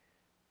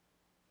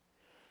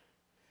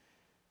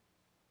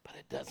 but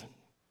it doesn't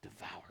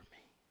devour me.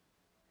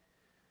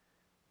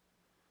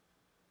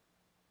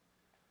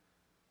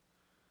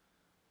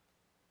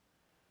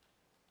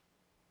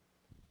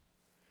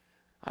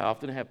 I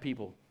often have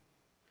people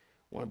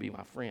want to be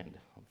my friend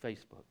on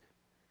Facebook.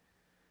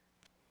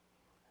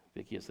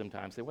 Vicki will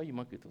sometimes say, why you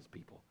monkey with those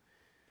people?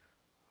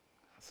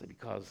 I say,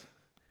 because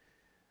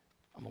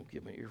I'm going to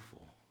give them an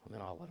earful, and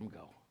then I'll let them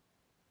go.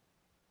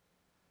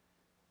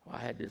 Well, I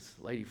had this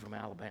lady from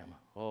Alabama,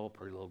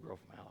 pretty little girl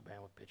from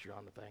Alabama, picture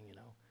on the thing, you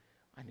know.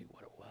 I knew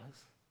what it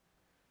was.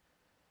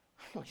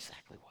 I know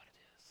exactly what it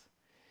is.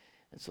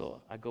 And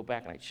so I go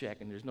back and I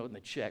check, and there's nothing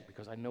to check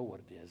because I know what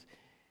it is.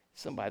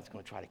 Somebody's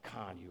going to try to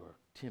con you or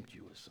tempt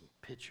you with some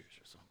pictures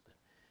or something.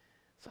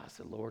 So I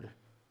said, Lord,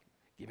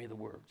 give me the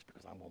words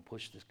because I'm going to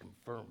push this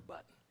confirm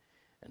button,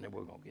 and then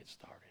we're going to get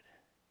started.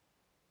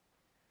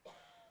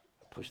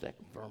 I pushed that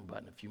confirm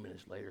button a few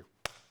minutes later.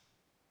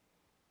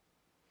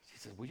 She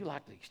said, would you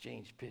like to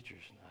exchange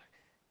pictures? And I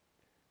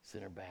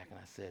sent her back, and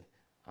I said,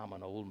 I'm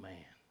an old man,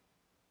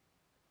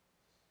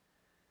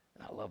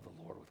 and I love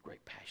the Lord with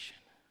great passion.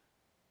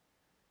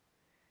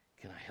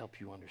 Can I help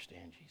you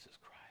understand Jesus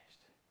Christ?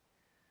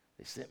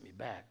 They sent me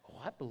back,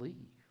 I believe.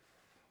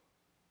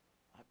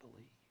 I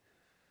believe.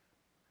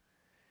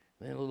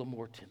 Then a little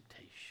more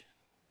temptation.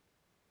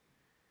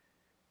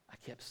 I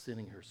kept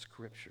sending her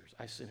scriptures.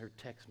 I sent her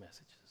text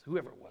messages.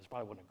 Whoever it was,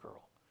 probably wasn't a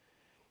girl.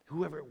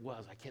 Whoever it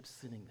was, I kept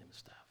sending them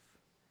stuff.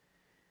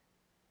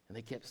 And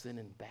they kept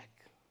sending back.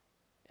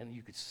 And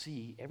you could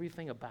see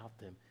everything about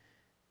them.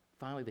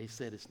 Finally, they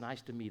said, it's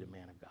nice to meet a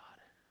man of God.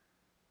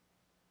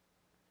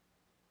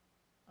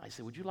 I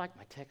said, would you like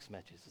my text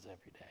messages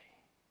every day?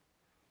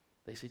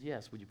 They said,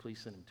 yes, would you please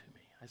send them to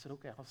me? I said,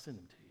 okay, I'll send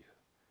them to you.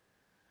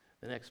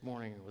 The next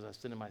morning, as I was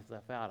sending my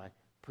stuff out, I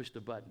pushed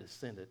a button to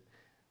send it.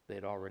 They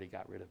had already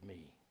got rid of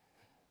me.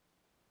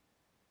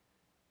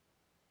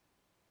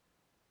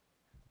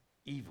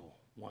 Evil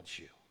wants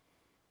you.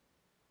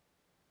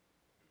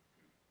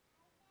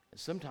 And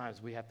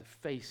sometimes we have to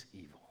face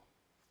evil.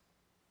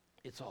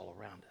 It's all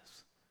around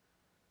us.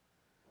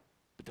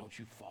 But don't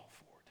you fall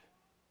for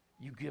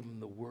it. You give them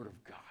the word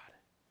of God.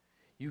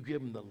 You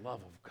give them the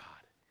love of God.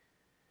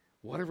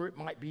 Whatever it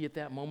might be at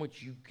that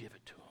moment, you give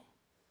it to them.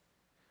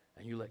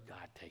 And you let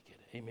God take it.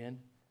 Amen?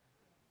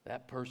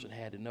 That person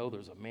had to know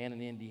there's a man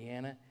in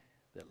Indiana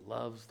that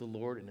loves the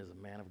Lord and is a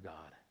man of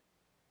God.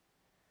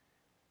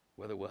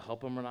 Whether it will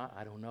help him or not,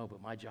 I don't know,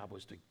 but my job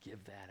was to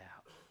give that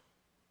out.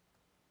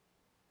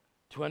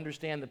 To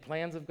understand the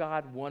plans of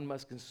God, one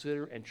must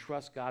consider and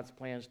trust God's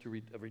plans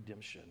of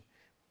redemption.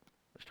 How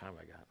much time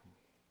have I got?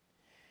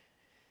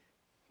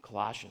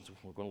 Colossians,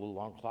 we're going a little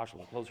long Colossians,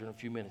 we'll close here in a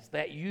few minutes.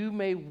 That you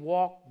may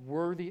walk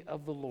worthy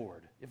of the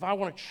Lord. If I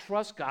want to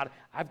trust God,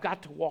 I've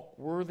got to walk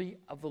worthy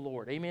of the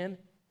Lord. Amen?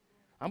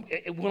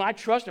 When I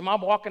trust Him,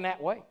 I'm walking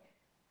that way.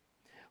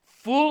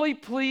 Fully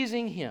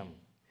pleasing Him,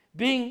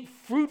 being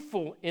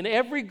fruitful in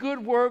every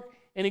good work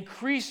and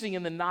increasing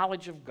in the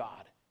knowledge of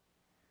God.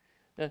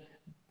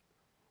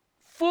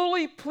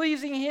 Fully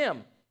pleasing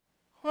Him.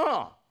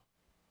 Huh?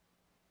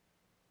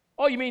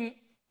 Oh, you mean,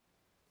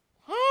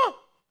 huh?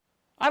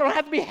 I don't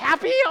have to be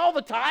happy all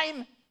the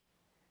time?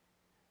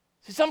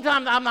 See,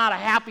 sometimes I'm not a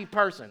happy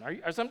person. Are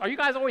you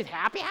guys always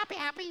happy?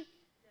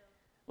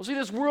 Well, see,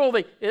 this world,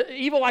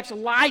 evil likes to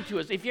lie to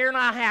us. If you're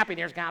not happy,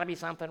 there's got to be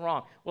something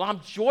wrong. Well,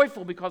 I'm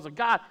joyful because of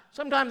God.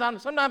 Sometimes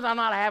I'm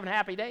not having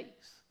happy days.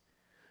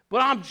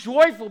 But I'm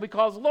joyful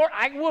because, Lord,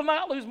 I will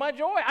not lose my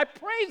joy. I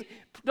praise.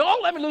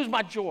 Don't let me lose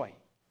my joy.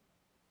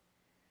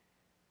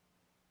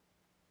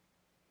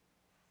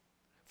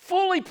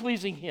 Fully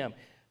pleasing Him,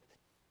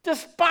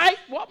 despite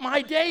what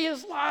my day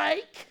is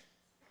like.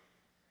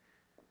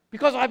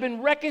 Because I've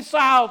been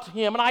reconciled to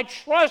Him and I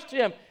trust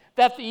Him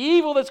that the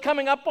evil that's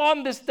coming up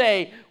on this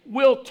day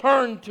will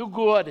turn to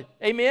good.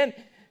 Amen?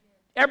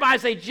 Everybody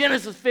say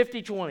Genesis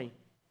 50:20.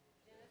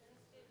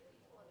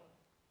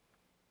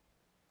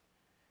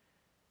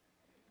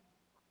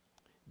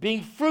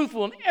 Being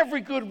fruitful in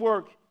every good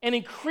work and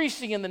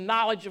increasing in the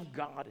knowledge of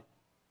God.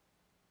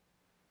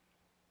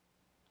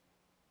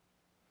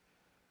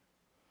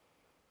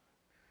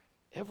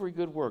 Every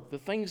good work, the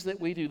things that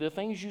we do, the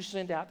things you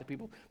send out to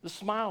people, the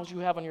smiles you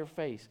have on your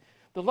face,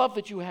 the love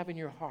that you have in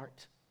your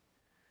heart,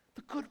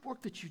 the good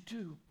work that you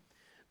do,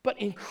 but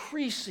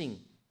increasing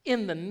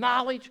in the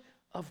knowledge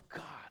of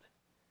God.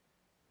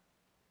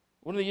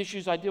 One of the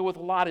issues I deal with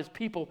a lot is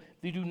people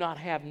who do not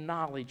have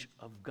knowledge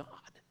of God.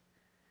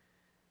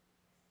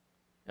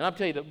 And I'll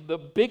tell you, the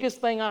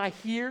biggest thing I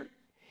hear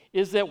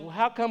is that, well,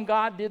 how come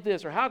God did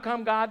this, or how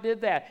come God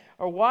did that,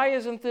 or why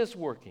isn't this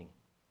working?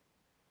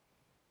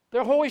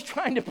 They're always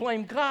trying to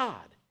blame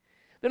God.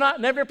 They're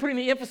never putting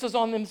the emphasis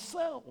on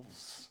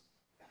themselves.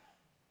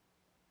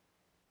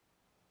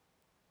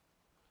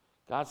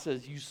 God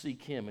says you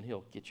seek Him and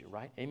He'll get you,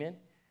 right? Amen?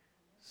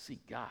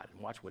 Seek God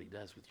and watch what He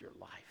does with your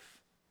life.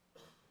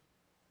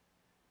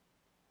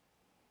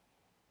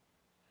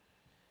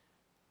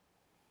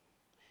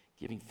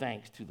 Giving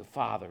thanks to the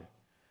Father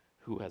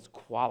who has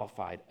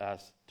qualified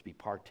us to be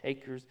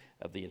partakers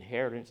of the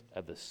inheritance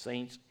of the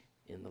saints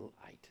in the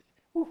light.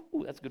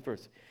 Ooh, that's a good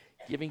verse.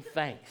 Giving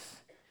thanks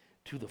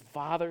to the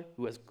Father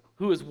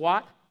who is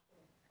what?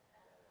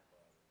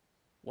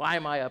 Why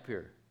am I up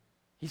here?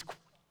 He's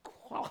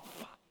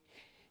qualified.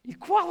 He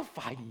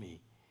qualified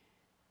me.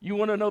 You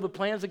want to know the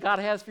plans that God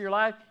has for your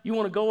life? You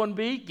want to go and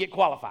get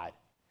qualified.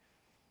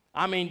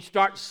 I mean,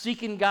 start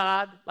seeking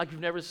God like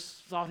you've never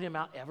sought Him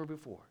out ever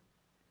before.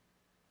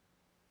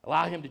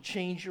 Allow Him to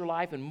change your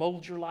life and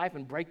mold your life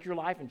and break your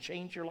life and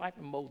change your life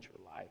and mold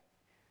your life.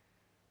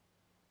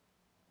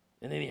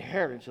 And the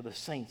inheritance of the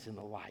saints in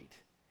the light.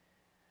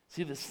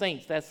 See, the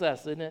saints, that's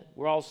us, isn't it?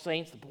 We're all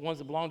saints, the ones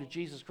that belong to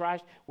Jesus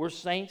Christ. We're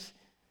saints,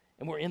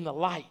 and we're in the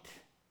light.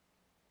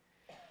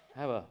 I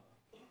have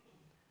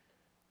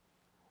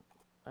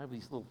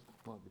these little,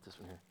 get this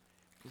one here.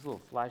 These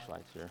little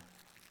flashlights here.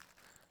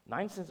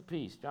 9 cents a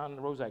piece. John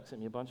Rozak sent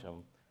me a bunch of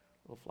them.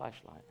 Little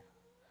flashlight.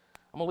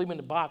 I'm going to leave them in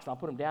the box, and I'll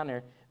put them down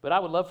there. But I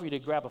would love for you to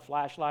grab a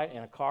flashlight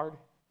and a card.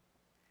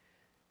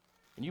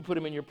 And you put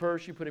them in your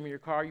purse, you put them in your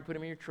car, you put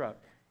them in your truck.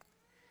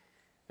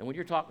 And when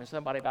you're talking to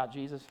somebody about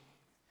Jesus,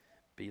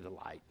 be the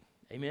light.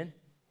 Amen?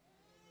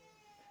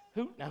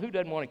 Who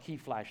doesn't want a key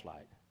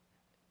flashlight?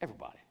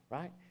 Everybody,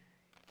 right?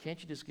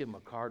 Can't you just give them a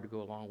card to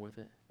go along with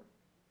it?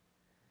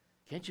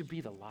 Can't you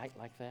be the light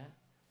like that?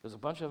 There's a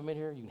bunch of them in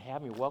here. You can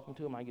have them. You're welcome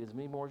to them. I can get as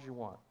many more as you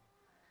want.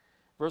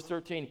 Verse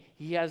 13,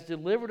 He has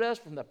delivered us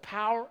from the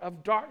power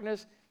of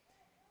darkness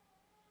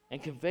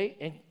and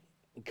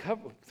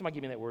cover. Somebody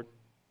give me that word.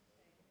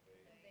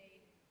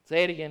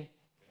 Say it again.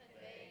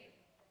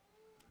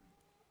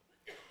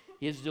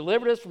 He has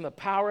delivered us from the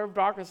power of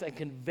darkness and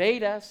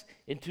conveyed us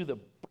into the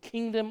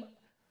kingdom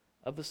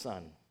of the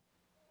Son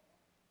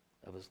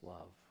of His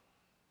love.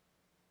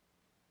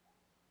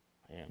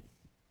 Man.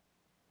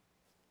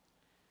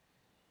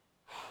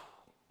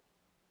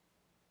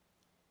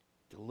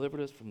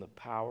 Delivered us from the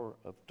power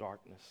of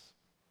darkness.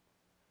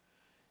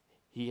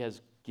 He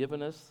has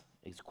given us,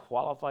 He's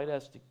qualified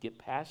us to get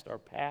past our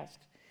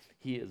past.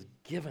 He has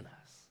given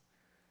us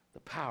the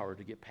power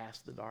to get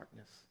past the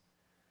darkness.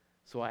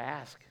 So I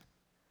ask,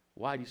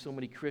 why do so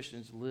many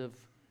Christians live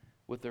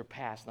with their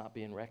past not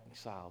being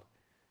reconciled?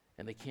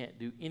 And they can't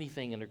do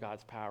anything under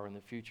God's power in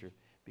the future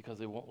because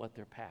they won't let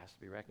their past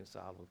be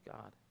reconciled with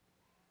God.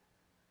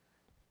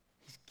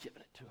 He's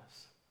given it to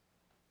us.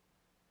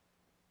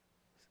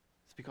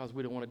 It's because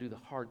we don't want to do the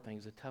hard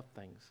things, the tough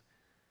things.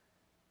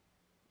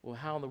 Well,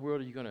 how in the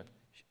world are you going to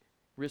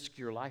risk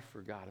your life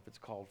for God if it's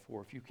called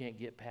for? If you can't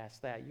get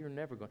past that, you're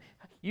never going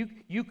to.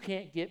 You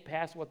can't get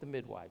past what the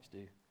midwives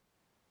do.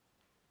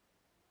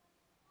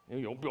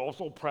 You know, be all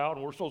so proud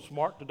and we're so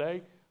smart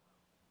today.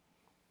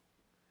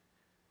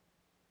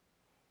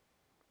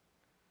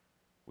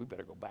 we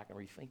better go back and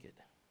rethink it.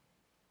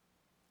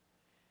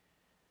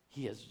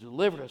 He has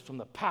delivered us from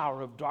the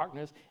power of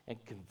darkness and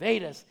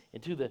conveyed us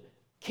into the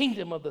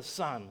kingdom of the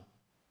Son,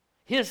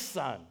 his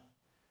Son,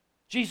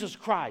 Jesus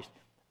Christ,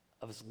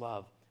 of his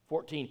love.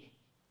 14,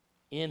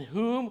 in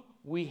whom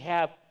we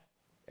have,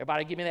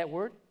 everybody give me that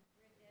word?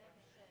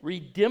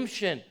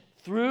 Redemption.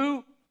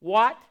 Through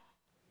what?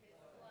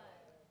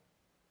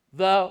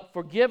 The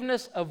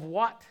forgiveness of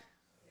what?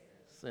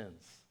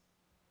 Sins.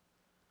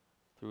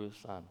 Through his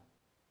Son.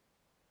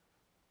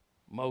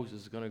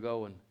 Moses is going to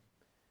go and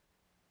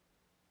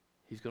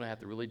he's going to have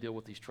to really deal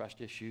with these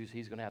trust issues.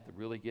 He's going to have to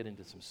really get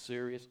into some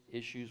serious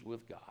issues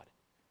with God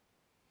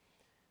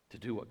to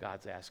do what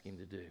God's asking him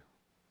to do.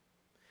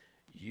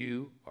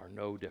 You are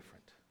no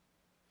different.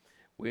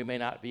 We may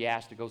not be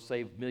asked to go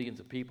save millions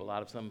of people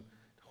out of some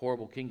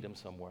horrible kingdom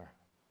somewhere,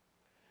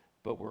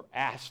 but we're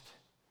asked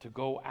to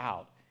go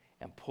out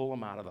and pull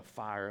them out of the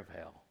fire of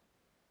hell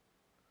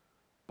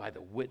by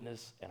the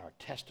witness and our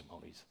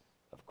testimonies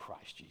of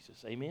Christ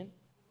Jesus. Amen?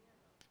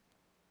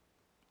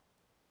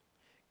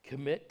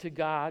 Commit to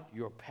God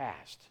your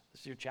past.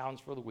 This is your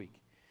challenge for the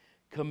week.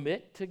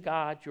 Commit to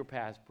God your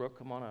past. Brooke,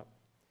 come on up.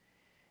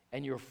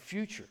 And your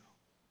future,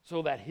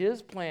 so that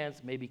his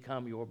plans may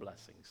become your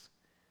blessings.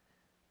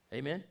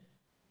 Amen?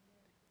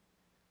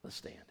 Let's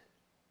stand.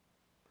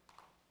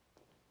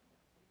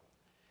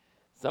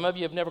 Some of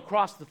you have never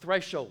crossed the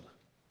threshold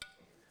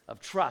of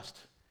trust.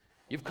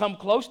 You've come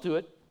close to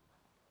it,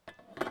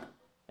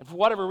 and for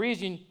whatever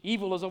reason,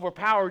 evil has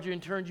overpowered you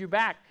and turned you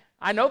back.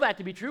 I know that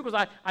to be true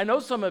because I know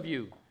some of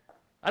you.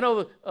 I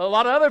know a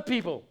lot of other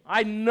people.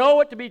 I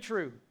know it to be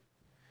true.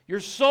 You're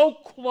so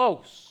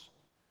close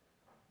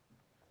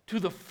to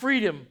the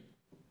freedom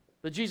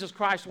that Jesus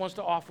Christ wants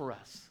to offer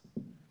us.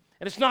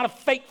 And it's not a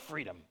fake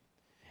freedom.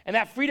 And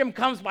that freedom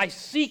comes by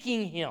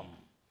seeking him.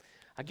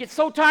 I get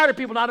so tired of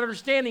people not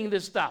understanding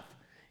this stuff.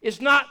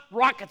 It's not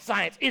rocket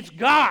science. It's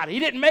God. He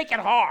didn't make it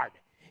hard.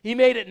 He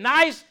made it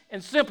nice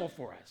and simple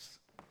for us.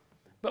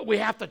 But we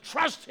have to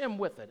trust him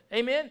with it.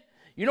 Amen?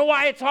 You know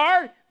why it's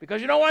hard?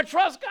 Because you don't want to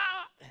trust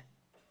God.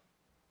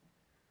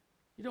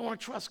 You don't want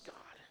to trust God.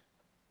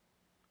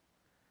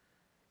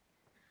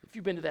 If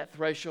you've been to that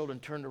threshold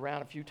and turned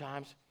around a few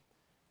times,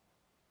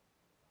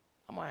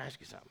 I'm going to ask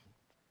you something.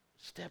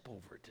 Step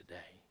over it today.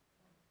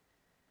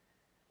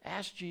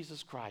 Ask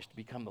Jesus Christ to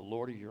become the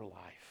Lord of your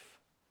life,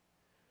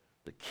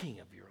 the King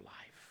of your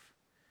life,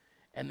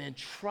 and then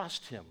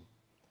trust him,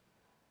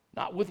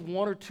 not with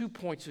one or 2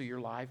 points of your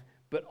life,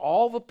 but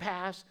all the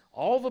past,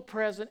 all the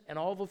present, and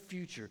all the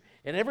future.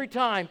 And every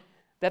time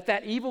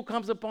that evil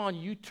comes upon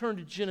you, you turn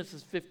to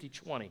Genesis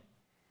 50:20,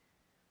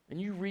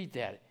 and you read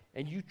that,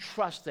 and you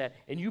trust that,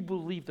 and you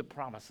believe the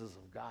promises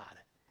of God,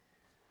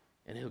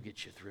 and he'll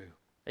get you through.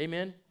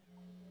 Amen?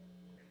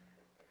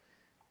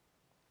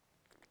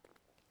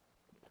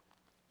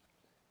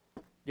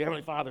 Dear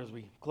Heavenly Father, as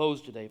we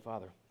close today,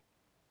 Father,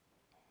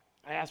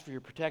 I ask for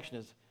your protection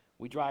as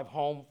we drive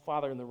home,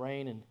 Father, in the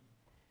rain. And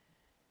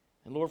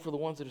Lord, for the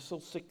ones that are so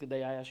sick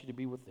today, I ask you to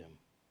be with them.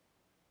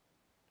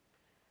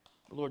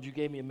 But Lord, you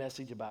gave me a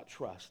message about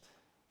trust.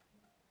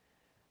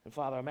 And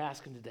Father, I'm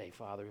asking today,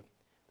 Father, if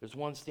there's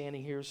one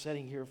standing here,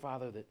 sitting here,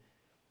 Father, that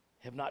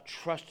have not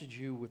trusted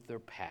you with their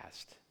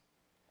past.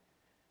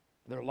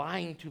 They're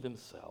lying to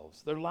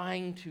themselves. They're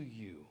lying to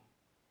you.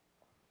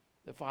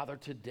 That, Father,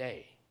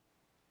 today,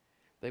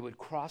 they would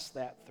cross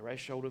that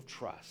threshold of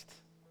trust.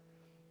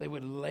 They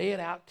would lay it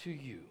out to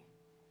you.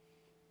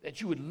 That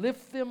you would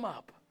lift them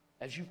up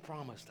as you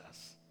promised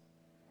us.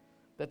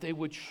 That they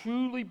would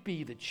truly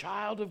be the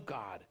child of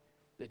God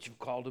that you've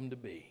called them to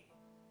be.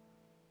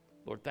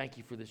 Lord, thank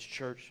you for this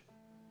church.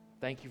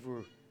 Thank you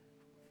for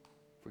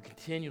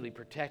continually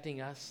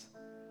protecting us,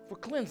 for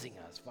cleansing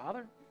us,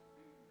 Father.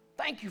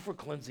 Thank you for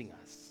cleansing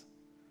us.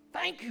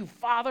 Thank you,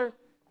 Father,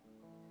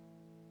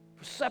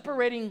 for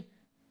separating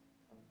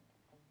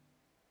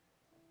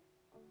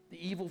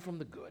the evil from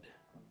the good.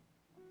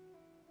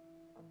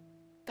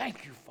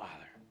 Thank you, Father,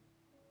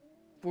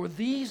 for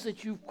these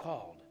that you've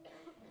called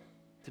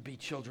to be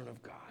children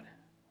of God.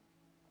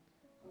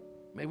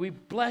 May we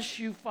bless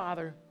you,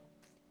 Father,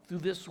 through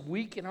this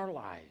week in our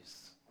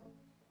lives.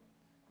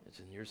 It's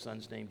in your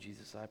Son's name,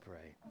 Jesus, I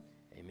pray.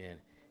 Amen.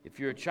 If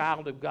you're a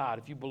child of God,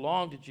 if you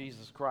belong to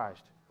Jesus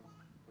Christ,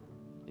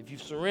 if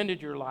you've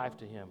surrendered your life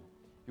to him,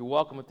 you're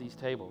welcome at these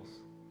tables.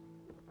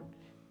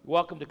 You're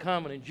welcome to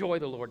come and enjoy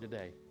the Lord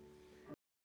today.